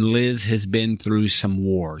 then Liz has been through some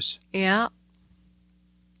wars. Yeah.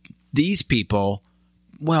 These people,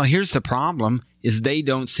 well, here's the problem, is they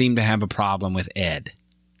don't seem to have a problem with Ed.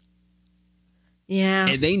 Yeah.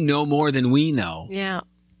 And they know more than we know. Yeah.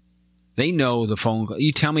 They know the phone call.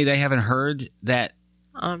 You tell me they haven't heard that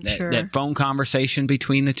phone conversation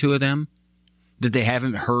between the two of them? That they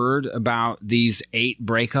haven't heard about these 8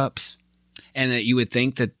 breakups? And that you would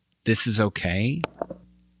think that this is okay?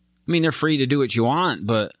 They're free to do what you want,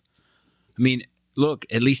 but look,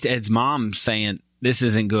 at least Ed's mom's saying, this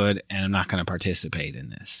isn't good and I'm not going to participate in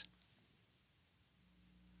this.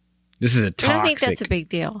 This is a toxic. I think that's a big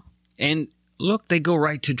deal. And look, they go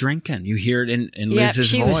right to drinking. You hear it in Liz's voice.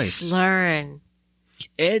 She was slurring.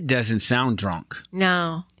 Ed doesn't sound drunk.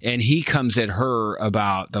 No. And he comes at her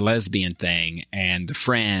about the lesbian thing and the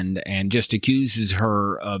friend and just accuses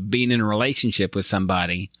her of being in a relationship with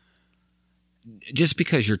somebody. Just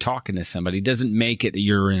because you're talking to somebody doesn't make it that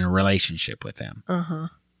you're in a relationship with them. Uh-huh.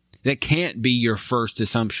 That can't be your first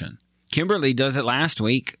assumption. Kimberly does it last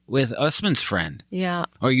week with Usman's friend. Yeah.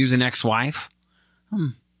 Are you the next wife?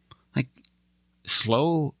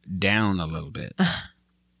 Slow down a little bit.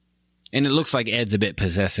 And it looks like Ed's a bit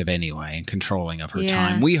possessive anyway and controlling of her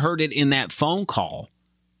time. We heard it in that phone call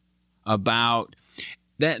about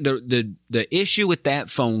that. The issue with that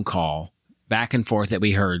phone call back and forth that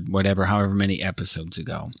we heard, however many episodes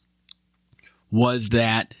ago, was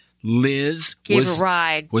that Liz gave a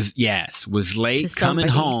ride. Was late coming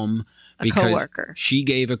home because coworker. She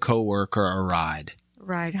gave a coworker a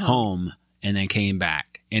ride home and then came back.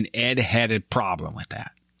 And Ed had a problem with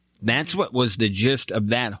that. That's what was the gist of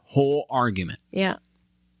that whole argument. Yeah.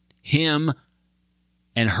 Him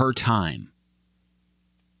and her time.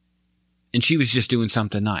 And she was just doing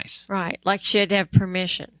something nice. Right. Like she had to have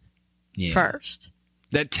permission first.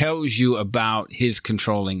 That tells you about his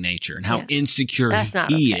controlling nature and how insecure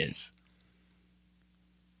he is.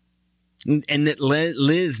 And that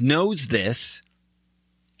Liz knows this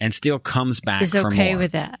and still comes back for more. Is okay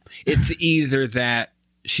with that. It's either that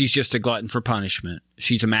she's just a glutton for punishment,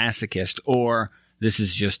 she's a masochist, or this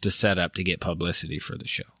is just a setup to get publicity for the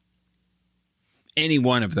show. Any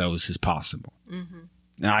one of those is possible. Mm-hmm.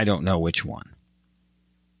 Now, I don't know which one.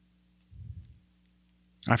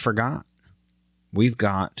 I forgot. We've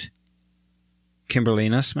got Kimberly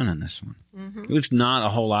and Usman in this one. Mm-hmm. It was not a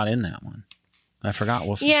whole lot in that one. I forgot.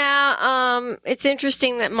 Yeah, it's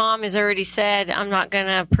interesting that Mom has already said, I'm not going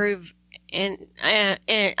to approve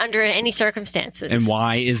under any circumstances. And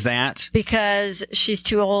why is that? Because she's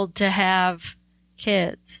too old to have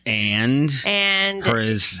kids. And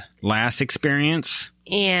her last experience?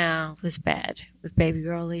 Yeah, was bad with baby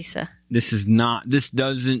girl Lisa. This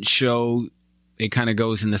doesn't show, it kind of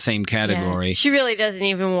goes in the same category. Yeah. She really doesn't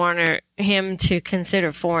even want him to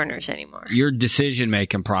consider foreigners anymore. Your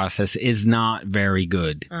decision-making process is not very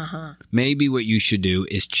good. Uh-huh. Maybe what you should do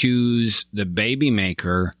is choose the baby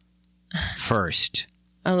maker first.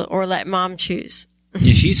 Or let Mom choose.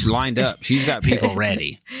 Yeah, she's lined up. She's got people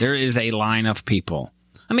ready. There is a line of people.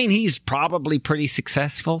 I mean, he's probably pretty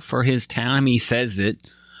successful for his town. He says it.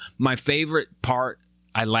 My favorite part,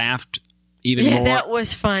 I laughed even more. Yeah, that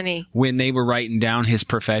was funny. When they were writing down his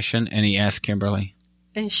profession and he asked Kimberly.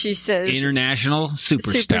 And she says... International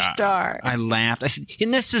superstar. I laughed. I said,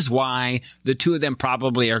 and this is why the two of them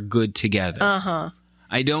probably are good together. Uh-huh.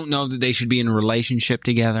 I don't know that they should be in a relationship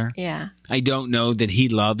together. Yeah. I don't know that he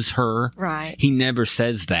loves her. Right. He never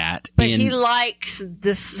says that. But he likes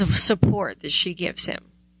the support that she gives him.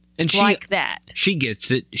 And she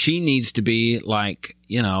gets it. She needs to be like,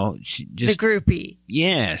 the groupie.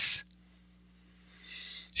 Yes.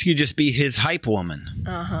 She could just be his hype woman.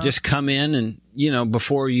 Uh-huh. Just come in and,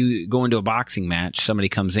 before you go into a boxing match, somebody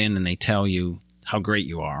comes in and they tell you how great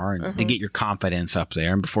you are and to get your confidence up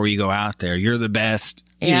there. And before you go out there, you're the best.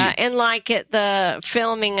 Yeah. And like at the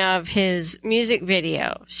filming of his music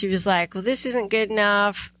video, she was like, well, this isn't good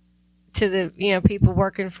enough to the, people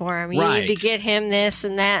working for him. You need to get him this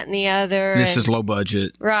and that and the other. This is low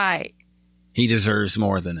budget. Right. He deserves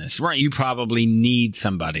more than this. Right. You probably need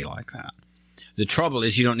somebody like that. The trouble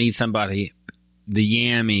is you don't need somebody. The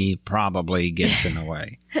Yammy probably gets in the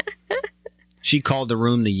way. She called the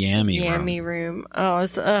room the Yammy room. Yammy room. Oh,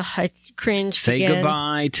 I cringed Say again.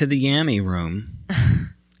 goodbye to the Yammy room.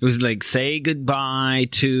 It was like, say goodbye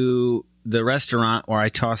to the restaurant where I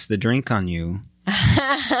tossed the drink on you.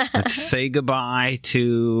 Let's say goodbye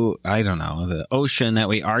to, I don't know, the ocean that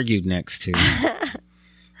we argued next to.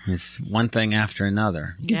 It's one thing after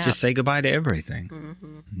another. You can just say goodbye to everything.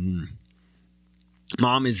 Mm-hmm.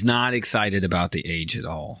 Mom is not excited about the age at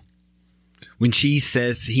all. When she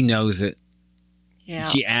says he knows it,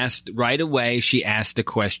 she asked right away, she asked the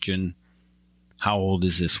question, how old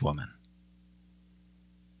is this woman?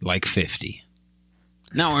 Like 50.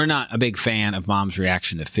 No, we're not a big fan of Mom's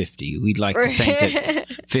reaction to 50. We'd like to think that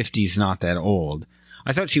 50 is not that old.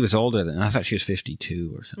 I thought she was older than, I thought she was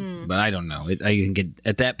 52 or something, but I don't know.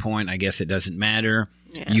 At that point, I guess it doesn't matter.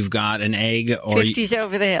 Yeah. You've got an egg or 50's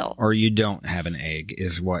over the hill. Or you don't have an egg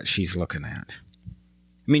is what she's looking at.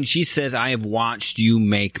 I mean, she says, I have watched you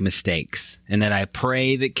make mistakes and that I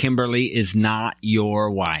pray that Kimberly is not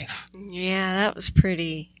your wife. Yeah, that was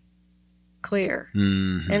pretty clear.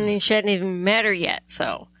 Mm-hmm. And then she hadn't even met her yet.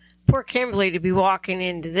 So poor Kimberly to be walking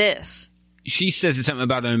into this. She says it's something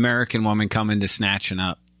about an American woman coming to snatching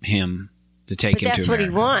up him to take him to America. That's what he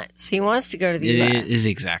wants. He wants to go to the U.S. It is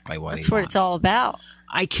exactly what he wants. That's what it's all about.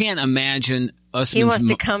 I can't imagine Usman's... He wants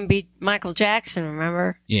to come beat Michael Jackson,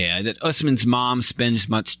 remember? Yeah, that Usman's mom spends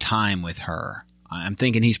much time with her. I'm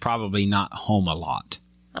thinking he's probably not home a lot.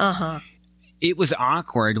 Uh-huh. It was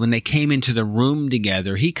awkward when they came into the room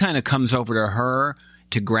together. He kind of comes over to her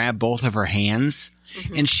to grab both of her hands,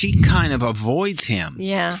 and she kind of avoids him.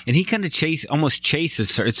 Yeah. And he kind of almost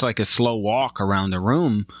chases her. It's like a slow walk around the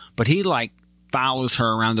room, but he follows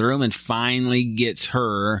her around the room and finally gets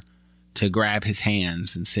her to grab his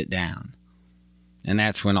hands and sit down. And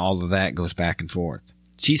that's when all of that goes back and forth.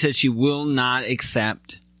 She said she will not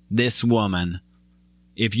accept this woman.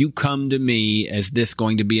 If you come to me as this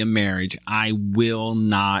going to be a marriage, I will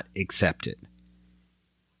not accept it.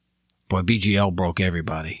 Boy, BGL broke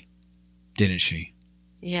everybody, didn't she?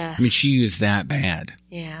 Yes. I mean, she is that bad.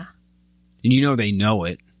 Yeah. And they know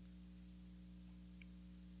it.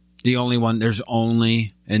 There's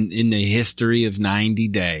only, in the history of 90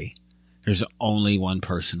 Day, there's only one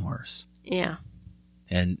person worse. Yeah.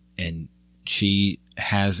 And she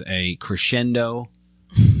has a crescendo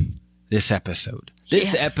this episode.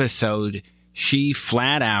 This episode, she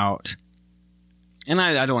flat out, and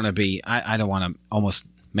I don't want to I don't want to almost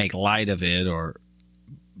make light of it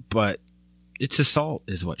but it's assault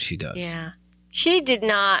is what she does. Yeah. She did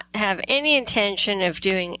not have any intention of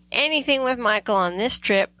doing anything with Michael on this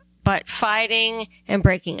trip but fighting and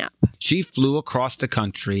breaking up. She flew across the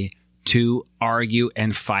country to argue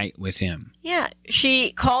and fight with him. Yeah,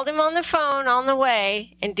 she called him on the phone on the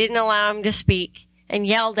way and didn't allow him to speak and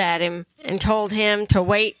yelled at him and told him to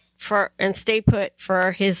wait and stay put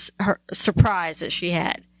for her surprise that she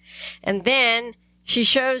had. And then she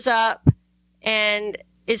shows up and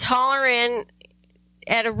is hollering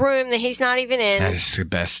at a room that he's not even in. That is the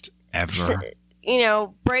best ever.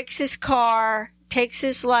 Breaks his car, takes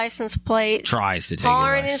his license plate. Tries to take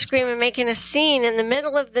hollering it. and screaming, making a scene in the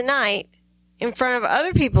middle of the night in front of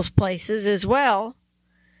other people's places as well.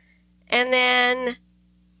 And then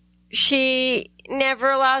she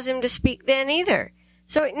never allows him to speak then either.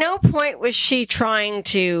 So at no point was she trying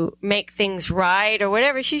to make things right or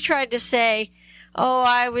whatever. She tried to say, oh,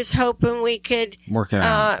 I was hoping we could work it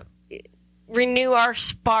out. Renew our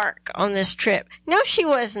spark on this trip. No, she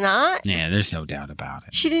was not. Yeah, there's no doubt about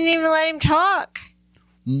it. She didn't even let him talk.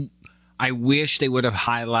 I wish they would have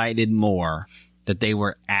highlighted more that they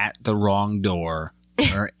were at the wrong door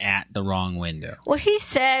or at the wrong window. Well, he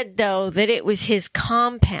said, though, that it was his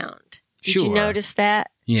compound. Did you notice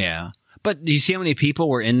that? Yeah. But do you see how many people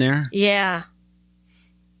were in there? Yeah.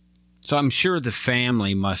 So I'm sure the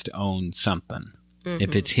family must own something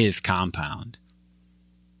if it's his compound.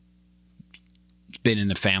 Been in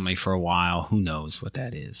the family for a while. Who knows what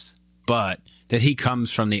that is? But that he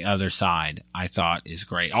comes from the other side, I thought is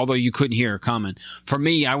great. Although you couldn't hear her coming. For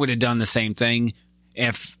me, I would have done the same thing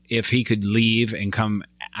if he could leave and come.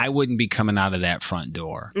 I wouldn't be coming out of that front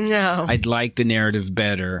door. No. I'd like the narrative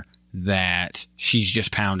better that she's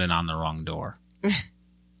just pounding on the wrong door.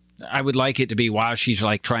 I would like it to be while she's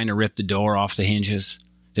like trying to rip the door off the hinges.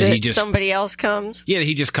 That somebody else comes? Yeah,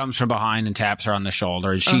 he just comes from behind and taps her on the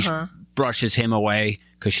shoulder. And she brushes him away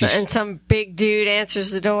because she's... And some big dude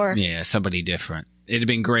answers the door? Yeah, somebody different. It'd have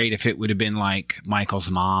been great if it would have been like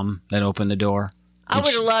Michael's mom that opened the door. I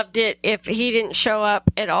would have loved it if he didn't show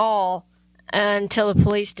up at all until the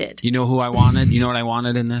police did. You know who I wanted? You know what I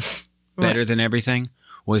wanted in this? Better than everything?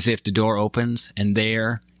 Was if the door opens and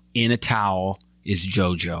there, in a towel, is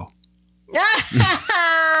JoJo.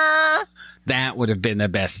 That would have been the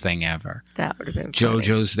best thing ever. That would have been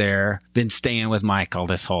JoJo's there, been staying with Michael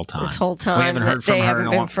this whole time. We haven't heard from her. They haven't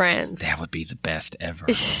been friends. That would be the best ever.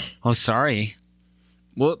 Oh, sorry.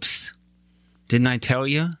 Whoops. Didn't I tell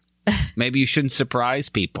you? Maybe you shouldn't surprise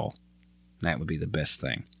people. That would be the best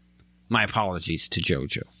thing. My apologies to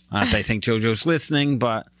JoJo. Not that I think JoJo's listening,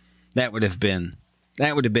 but that would have been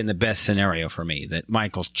the best scenario for me, that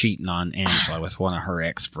Michael's cheating on Angela with one of her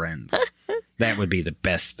ex-friends. That would be the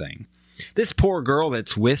best thing. This poor girl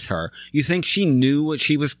that's with her, you think she knew what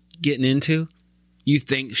she was getting into? You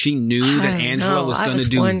think she knew that Angela was going to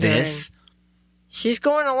do this? She's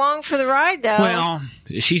going along for the ride, though. Well,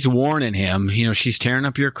 she's warning him. She's tearing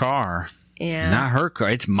up your car. Yeah. It's not her car.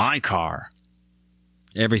 It's my car.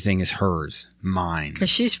 Everything is hers. Mine.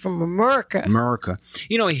 Because she's from America.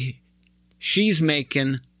 She's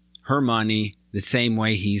making her money the same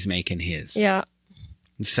way he's making his. Yeah.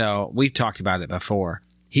 So we've talked about it before.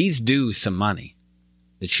 He's due some money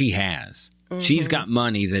that she has. She's got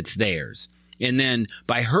money that's theirs. And then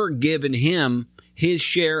by her giving him his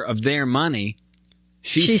share of their money,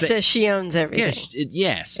 she says she owns everything.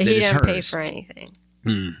 Yes. He doesn't pay for anything.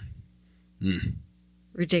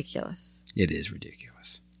 Ridiculous. It is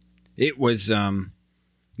ridiculous. It was,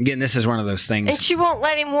 again, this is one of those things. And she won't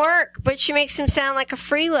let him work, but she makes him sound like a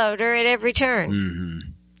freeloader at every turn. Mm-hmm.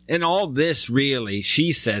 And all this really,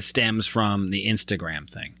 she says, stems from the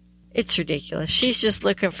Instagram thing. It's ridiculous. She's just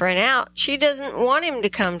looking for an out. She doesn't want him to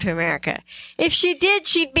come to America. If she did,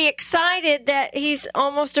 she'd be excited that he's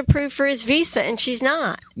almost approved for his visa, and she's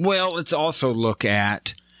not. Well, let's also look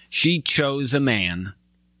at, she chose a man.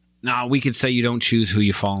 Now, we could say you don't choose who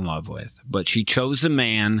you fall in love with, but she chose a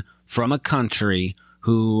man from a country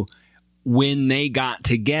who, when they got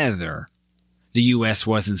together, the U.S.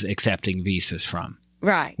 wasn't accepting visas from.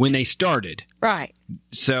 Right. When they started. Right.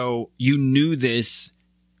 So you knew this,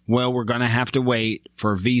 well, we're going to have to wait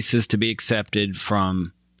for visas to be accepted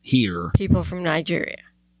from here. People from Nigeria.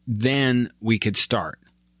 Then we could start.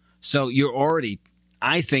 So you're already,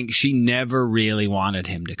 I think she never really wanted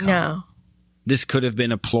him to come. No. This could have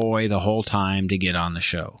been a ploy the whole time to get on the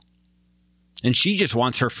show. And she just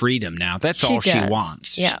wants her freedom now. That's all she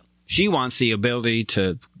wants. Yeah. She wants the ability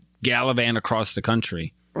to gallivant across the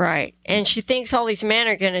country. Right. And she thinks all these men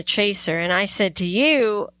are going to chase her. And I said to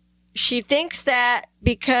you, she thinks that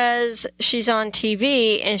because she's on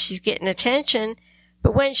TV and she's getting attention.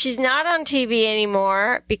 But when she's not on TV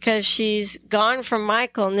anymore, because she's gone from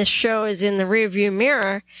Michael and this show is in the rearview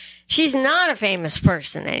mirror, she's not a famous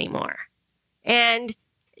person anymore. And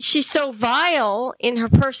she's so vile in her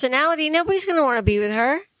personality, nobody's going to want to be with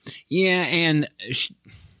her. Yeah, and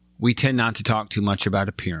we tend not to talk too much about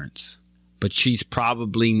appearance. But she's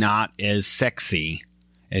probably not as sexy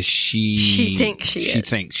as she thinks she is. She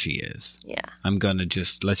thinks she is. Yeah. I'm going to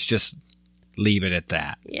let's just leave it at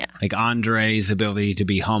that. Yeah. Like Andre's ability to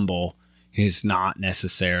be humble is not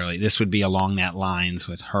necessarily, this would be along that lines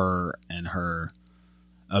with her and her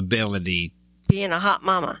ability. Being a hot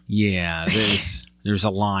mama. Yeah, there's a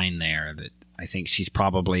line there that I think she's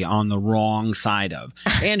probably on the wrong side of.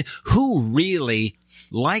 And who really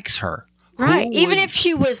likes her? Right. Even if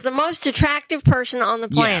she was the most attractive person on the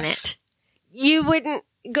planet, Yes. you wouldn't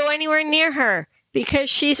go anywhere near her because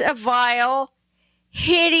she's a vile,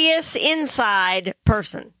 hideous inside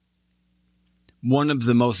person. One of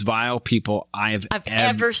the most vile people I've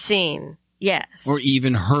ever seen. Yes. or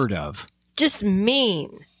even heard of. Just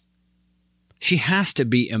mean. She has to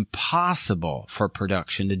be impossible for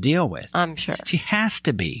production to deal with. I'm sure. She has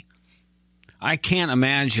to be. I can't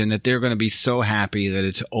imagine that they're going to be so happy that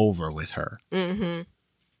it's over with her. Mm-hmm.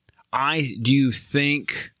 Do you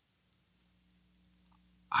think,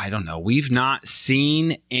 I don't know, we've not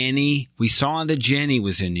seen any, we saw that Jenny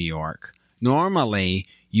was in New York. Normally,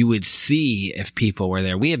 you would see if people were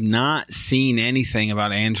there. We have not seen anything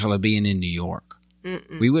about Angela being in New York.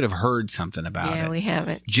 Mm-mm. We would have heard something about it. Yeah, we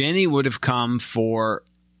haven't. Jenny would have come for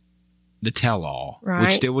the tell-all, Right.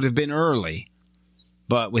 which still would have been early.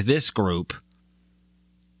 But with this group,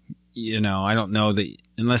 I don't know that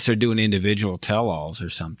unless they're doing individual tell-alls or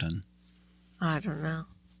something. I don't know.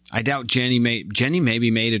 I doubt Jenny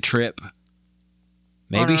maybe made a trip.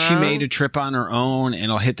 Maybe On she her own? made a trip on her own and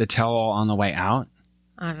it'll hit the tell-all on the way out.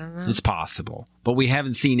 I don't know. It's possible. But we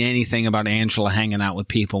haven't seen anything about Angela hanging out with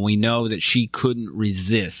people. We know that she couldn't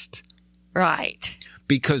resist. Right.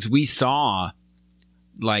 Because we saw,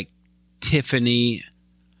 like, Tiffany.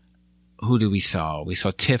 Who do we saw? We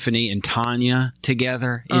saw Tiffany and Tanya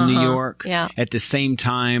together in New York. Yeah. At the same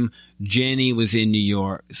time, Jenny was in New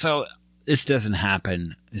York. So this doesn't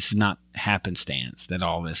happen. It's not happenstance that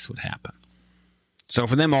all this would happen. So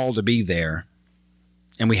for them all to be there,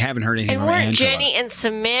 and we haven't heard anything And about weren't Angela. Jenny and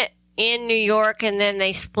Submit in New York and then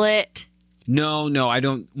they split? No, I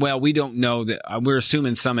don't. Well, we don't know that. We're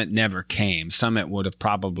assuming Summit never came. Summit would have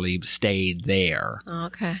probably stayed there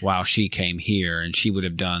Okay. while she came here, and she would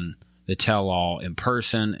have done the tell-all in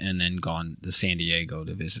person and then gone to San Diego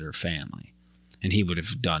to visit her family. And he would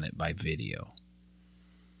have done it by video.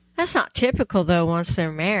 That's not typical, though, once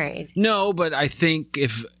they're married. No, but I think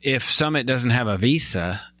if Summit doesn't have a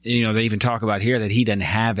visa, they even talk about here that he doesn't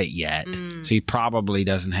have it yet. So he probably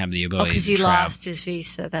doesn't have the ability Because to he travel. lost his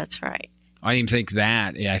visa. That's right. I didn't think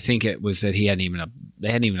that. I think it was that they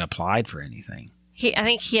hadn't even applied for anything. I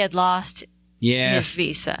think he had lost Yes. his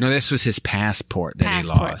visa. No, this was his passport that he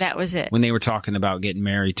lost. That was it. When they were talking about getting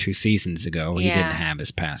married 2 seasons ago, he Yeah. didn't have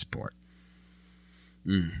his passport.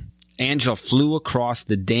 Angela flew across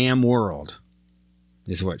the damn world,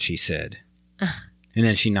 is what she said. And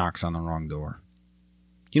then she knocks on the wrong door.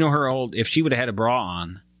 If she would have had a bra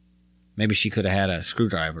on, maybe she could have had a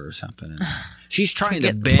screwdriver or something. She's trying to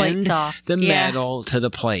get the bend plates off. the Yeah. metal to the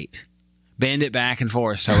plate. Bend it back and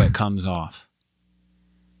forth so it comes off.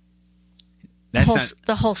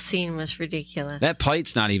 The whole scene was ridiculous. That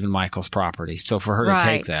plate's not even Michael's property. So for her to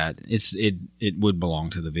take that, it would belong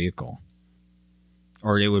to the vehicle.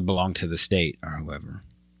 Or it would belong to the state or whoever.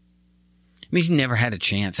 I mean, she never had a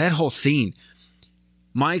chance. That whole scene,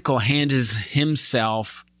 Michael handles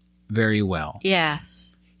himself very well.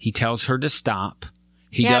 Yes. He tells her to stop.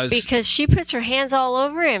 He Yeah, does. because she puts her hands all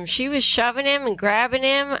over him. She was shoving him and grabbing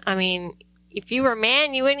him. I mean, if you were a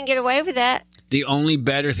man, you wouldn't get away with that. The only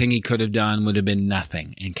better thing he could have done would have been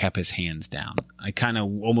nothing and kept his hands down. I kind of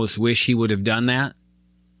almost wish he would have done that.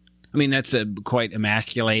 I mean, that's quite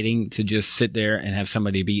emasculating to just sit there and have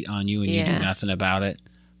somebody beat on you and you do nothing about it.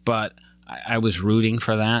 But I was rooting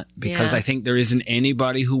for that because I think there isn't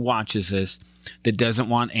anybody who watches this that doesn't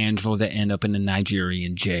want Angela to end up in a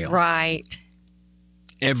Nigerian jail. Right.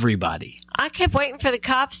 Everybody. I kept waiting for the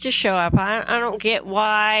cops to show up. I don't get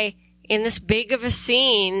why in this big of a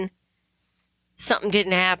scene something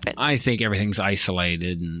didn't happen. I think everything's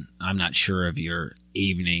isolated, and I'm not sure of your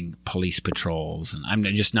evening police patrols, and I'm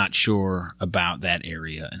just not sure about that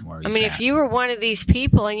area and where he's at. If you were one of these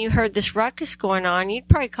people and you heard this ruckus going on, you'd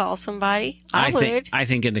probably call somebody. I would. I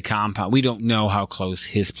think in the compound, we don't know how close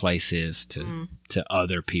his place is to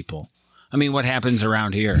other people. I mean, what happens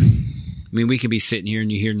around here? I mean, we could be sitting here and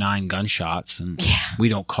you hear 9 gunshots, and we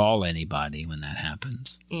don't call anybody when that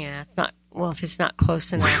happens. Yeah, it's not. Well, if it's not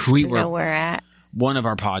close enough to know where we're at. One of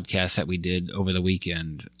our podcasts that we did over the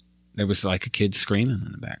weekend, there was like a kid screaming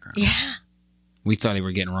in the background. Yeah. We thought he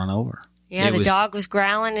were getting run over. Yeah, the dog was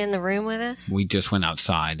growling in the room with us. We just went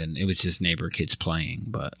outside, and it was just neighbor kids playing,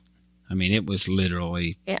 but I mean, it was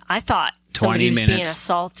literally Yeah, I thought 20 somebody was being minutes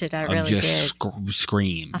assaulted. I of really just did.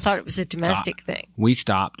 screams. I thought it was a domestic thing. We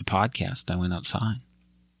stopped the podcast. I went outside.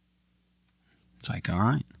 It's like, all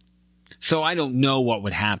right. So I don't know what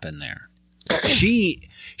would happen there. She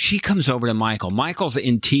comes over to Michael. Michael's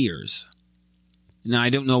in tears. Now, I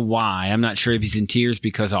don't know why. I'm not sure if he's in tears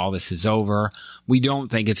because all this is over. We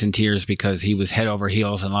don't think it's in tears because he was head over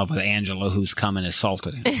heels in love with Angela, who's come and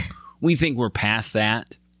assaulted him. We think we're past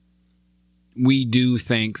that. We do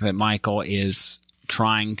think that Michael is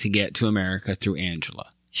trying to get to America through Angela.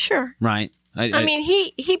 Sure. Right? I mean,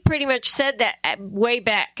 he pretty much said that way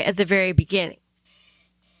back at the very beginning.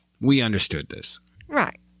 We understood this.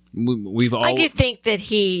 Right. We've all I do think that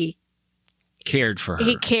he cared for her.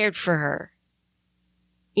 He cared for her.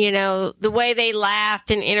 You know, the way they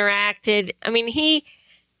laughed and interacted. I mean, he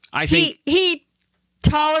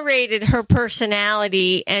tolerated her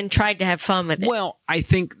personality and tried to have fun with it. Well, I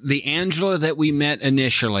think the Angela that we met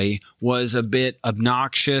initially was a bit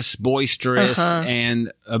obnoxious, boisterous,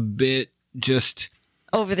 and a bit just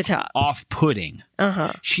over the top, off-putting.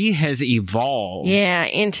 She has evolved,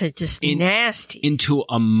 into just nasty, into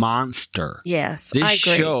a monster. Yes, this I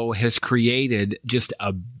agree. show has created just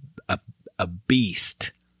a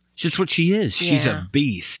beast. Just what she is. She's a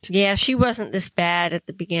beast. Yeah, she wasn't this bad at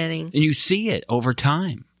the beginning. And you see it over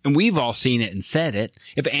time. And we've all seen it and said it.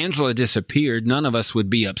 If Angela disappeared, none of us would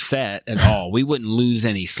be upset at all. We wouldn't lose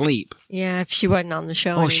any sleep. Yeah, if she wasn't on the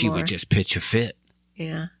show anymore. She would just pitch a fit.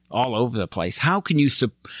 Yeah. All over the place. How can you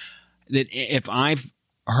that if I've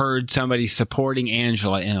heard somebody supporting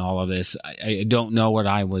Angela in all of this, I don't know what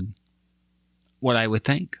I would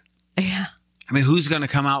think. Yeah. I mean, who's going to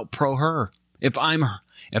come out pro her? If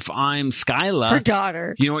I'm Skyla, her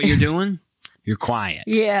daughter, you know what you're doing? You're quiet.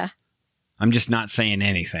 Yeah. I'm just not saying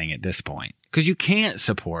anything at this point because you can't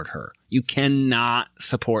support her. You cannot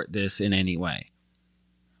support this in any way.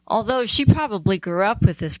 Although she probably grew up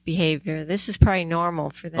with this behavior. This is probably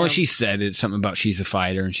normal for them. Oh, she said it's something about she's a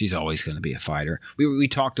fighter and she's always going to be a fighter. We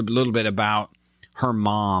talked a little bit about her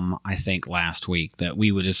mom, I think, last week, that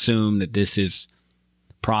we would assume that this is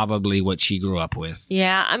probably what she grew up with.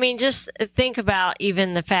 Yeah, I mean, just think about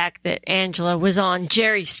even the fact that Angela was on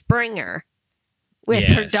Jerry Springer with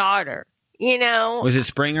her daughter. You know, was it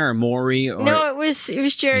Springer or Maury? No, it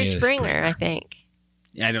was Jerry Springer, I think.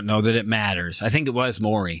 I don't know that it matters. I think it was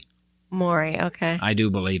Maury. Maury, okay. I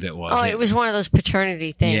do believe it was. Oh, it was one of those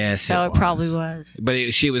paternity things. Yes, so it probably was. But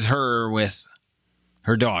she was her with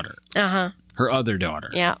her daughter. Her other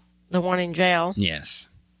daughter. Yeah, the one in jail. Yes.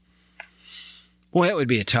 Well, it would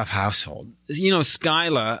be a tough household. You know,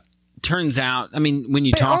 Skyla, turns out, I mean, when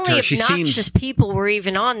you talk to her, she seems... only obnoxious people were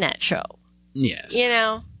even on that show. Yes. You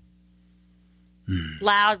know?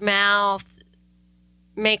 Loudmouth,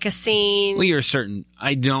 make a scene. Well, you're certain.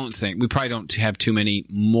 I don't think... We probably don't have too many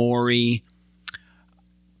Maury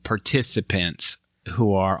participants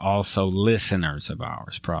who are also listeners of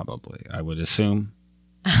ours, probably, I would assume.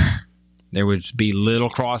 There would be little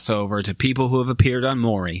crossover to people who have appeared on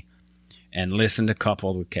Maury and listened to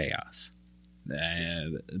Coupled with Chaos.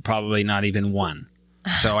 Probably not even one.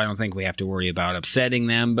 So I don't think we have to worry about upsetting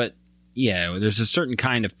them. But yeah, there's a certain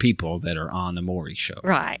kind of people that are on the Maury show.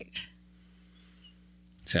 Right.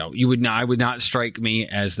 So I would not strike me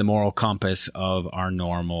as the moral compass of our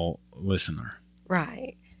normal listener.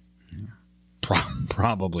 Right.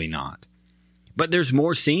 Probably not. But there's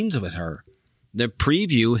more scenes with her. The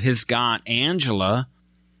preview has got Angela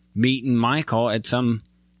meeting Michael at some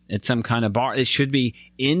kind of bar. It should be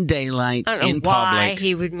in daylight, I don't know in public. why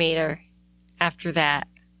he would meet her after that.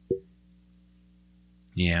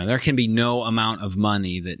 Yeah, there can be no amount of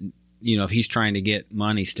money that, you know, if he's trying to get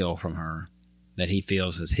money still from her that he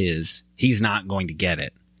feels is his, he's not going to get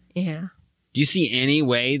it. Yeah. Do you see any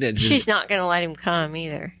way that... She's not going to let him come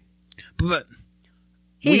either. But...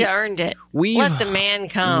 He's earned it. Let the man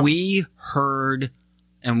come. We heard,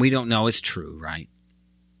 and we don't know it's true, right?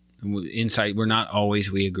 Inside,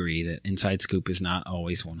 we agree that Inside Scoop is not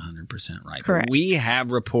always 100% right. Correct. But we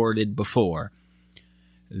have reported before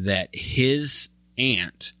that his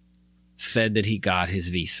aunt said that he got his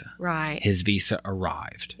visa. Right. His visa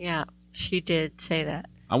arrived. Yeah, she did say that.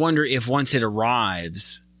 I wonder if once it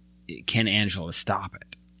arrives, can Angela stop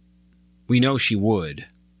it? We know she would.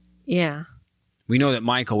 Yeah. We know that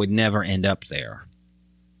Michael would never end up there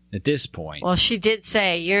at this point. Well, she did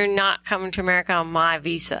say, you're not coming to America on my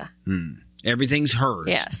visa. Everything's hers.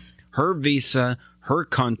 Yes. Her visa, her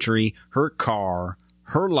country, her car,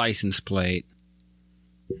 her license plate.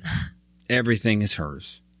 Everything is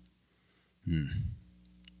hers.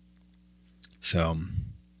 So,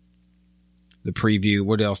 the preview.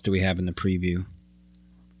 What else do we have in the preview?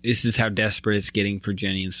 This is how desperate it's getting for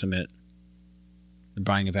Jenny and Sumit. They're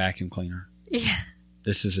buying a vacuum cleaner. Yeah.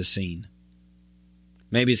 This is a scene.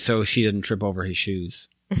 Maybe it's so she doesn't trip over his shoes.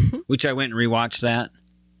 Which I went and rewatched that.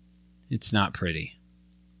 It's not pretty.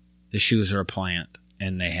 The shoes are a plant,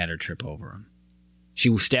 and they had her trip over them.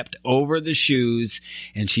 She stepped over the shoes,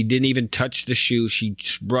 and she didn't even touch the shoe. She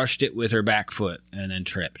brushed it with her back foot and then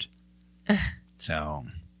tripped. So,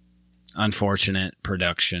 unfortunate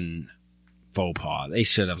production faux pas. They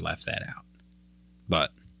should have left that out.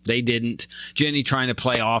 But they didn't. Jenny trying to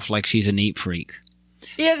play off like she's a neat freak.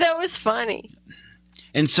 Yeah, that was funny.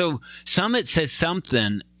 And so Sumit says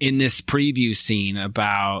something in this preview scene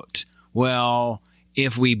about, well,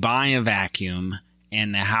 if we buy a vacuum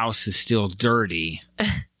and the house is still dirty,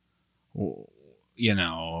 you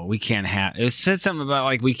know, we can't have... It said something about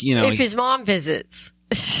like we, you know... If his mom visits.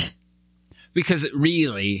 Because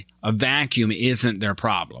really, a vacuum isn't their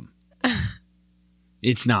problem.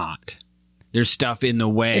 It's not. There's stuff in the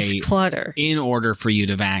way. It's clutter. In order for you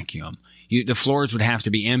to vacuum. The floors would have to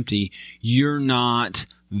be empty. You're not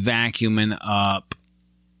vacuuming up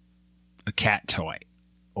a cat toy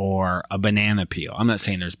or a banana peel. I'm not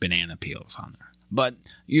saying there's banana peels on there, but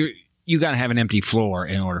you got to have an empty floor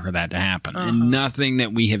in order for that to happen. And nothing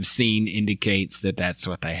that we have seen indicates that that's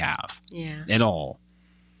what they have. Yeah. At all.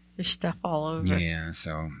 There's stuff all over. Yeah.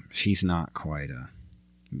 So she's not quite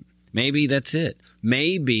maybe that's it.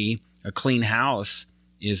 Maybe a clean house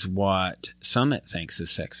is what Sumit thinks is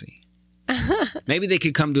sexy. Maybe they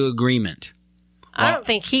could come to agreement. I don't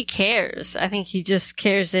think he cares. I think he just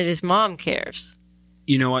cares that his mom cares.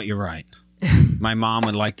 You know what? You're right. My mom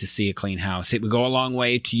would like to see a clean house. It would go a long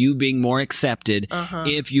way to you being more accepted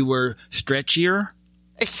if you were stretchier,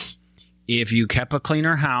 if you kept a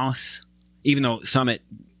cleaner house, even though Sumit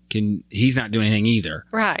he's not doing anything either.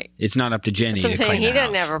 Right. It's not up to Jenny to clean the house. He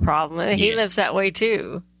doesn't have a problem. He lives that way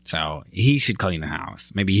too. So he should clean the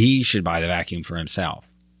house. Maybe he should buy the vacuum for himself.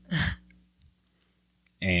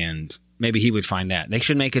 And maybe he would find that. They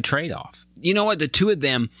should make a trade-off. You know what? The two of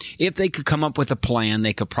them, if they could come up with a plan,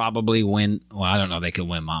 they could probably win. Well, I don't know. They could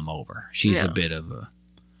win Mom over. She's a bit of a...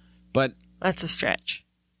 But... That's a stretch.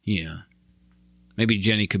 Yeah. Maybe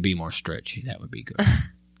Jenny could be more stretchy. That would be good.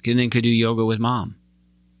 And then could do yoga with Mom.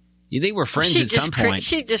 Yeah, they were friends at some point.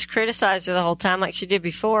 She just criticized her the whole time like she did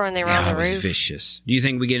before when they were on the roof. That was vicious. Do you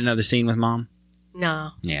think we get another scene with Mom?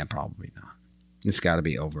 No. Yeah, probably not. It's got to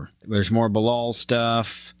be over. There's more Bilal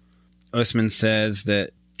stuff. Usman says that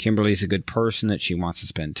Kimberly's a good person that she wants to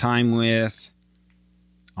spend time with.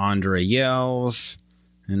 Andre yells.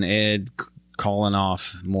 And Ed calling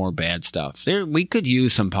off more bad stuff. We could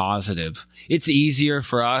use some positive. It's easier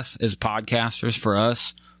for us as podcasters, for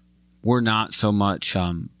us. We're not so much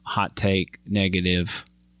hot take, negative,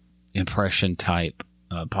 impression type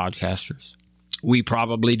podcasters. We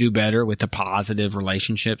probably do better with the positive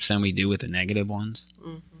relationships than we do with the negative ones.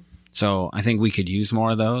 Mm-hmm. So I think we could use more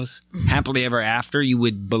of those. Mm-hmm. Happily ever after, you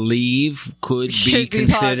would believe, could be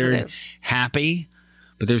considered happy.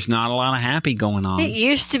 But there's not a lot of happy going on. It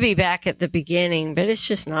used to be back at the beginning, but it's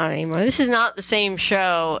just not anymore. This is not the same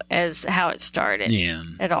show as how it started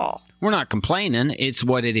at all. We're not complaining. It's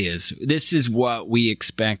what it is. This is what we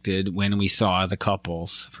expected when we saw the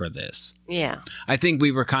couples for this. Yeah. I think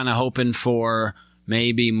we were kind of hoping for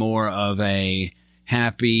maybe more of a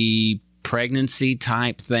happy pregnancy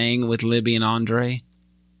type thing with Libby and Andre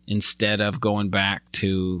instead of going back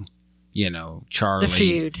to, Charlie. The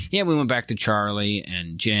feud. Yeah, we went back to Charlie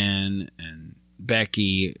and Jen and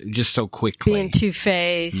Becky just so quickly. Being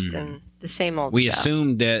two-faced and the same old stuff. We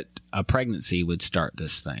assumed that a pregnancy would start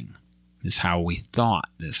this thing. This is how we thought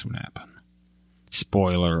this would happen.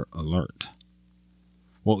 Spoiler alert.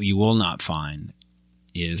 What you will not find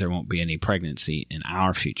is there won't be any pregnancy in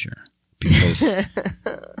our future because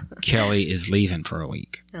Kelly is leaving for a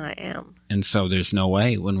week. I am. And so there's no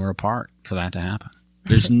way when we're apart for that to happen.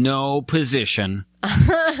 There's no position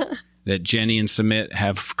that Jenny and Sumit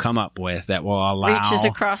have come up with that will allow... Reaches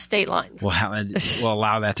across state lines. Will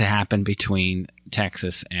allow that to happen between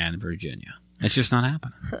Texas and Virginia. It's just not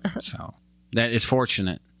happening. So that is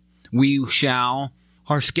fortunate.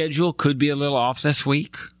 Our schedule could be a little off this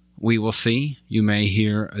week. We will see. You may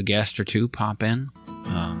hear a guest or two pop in.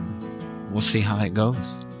 We'll see how that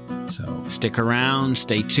goes. So stick around,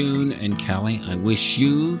 stay tuned. And Kelly, I wish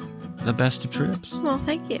you the best of trips. Well,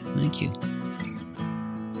 thank you. Thank you.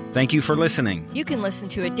 Thank you for listening. You can listen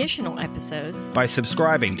to additional episodes by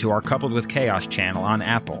subscribing to our Coupled with Chaos channel on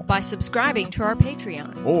Apple, by subscribing to our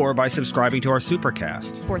Patreon, or by subscribing to our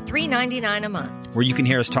Supercast for $3.99 a month. where you can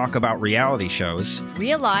hear us talk about reality shows,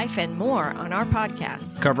 real life, and more on our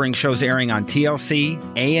podcast. Covering shows airing on TLC,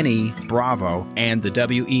 A&E, Bravo, and the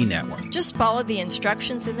WE Network. Just follow the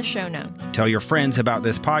instructions in the show notes. Tell your friends about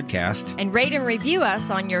this podcast. And rate and review us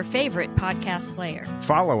on your favorite podcast player.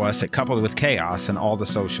 Follow us at Coupled with Chaos on all the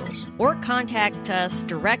socials. Or contact us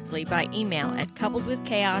directly by email at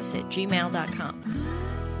coupledwithchaos@gmail.com.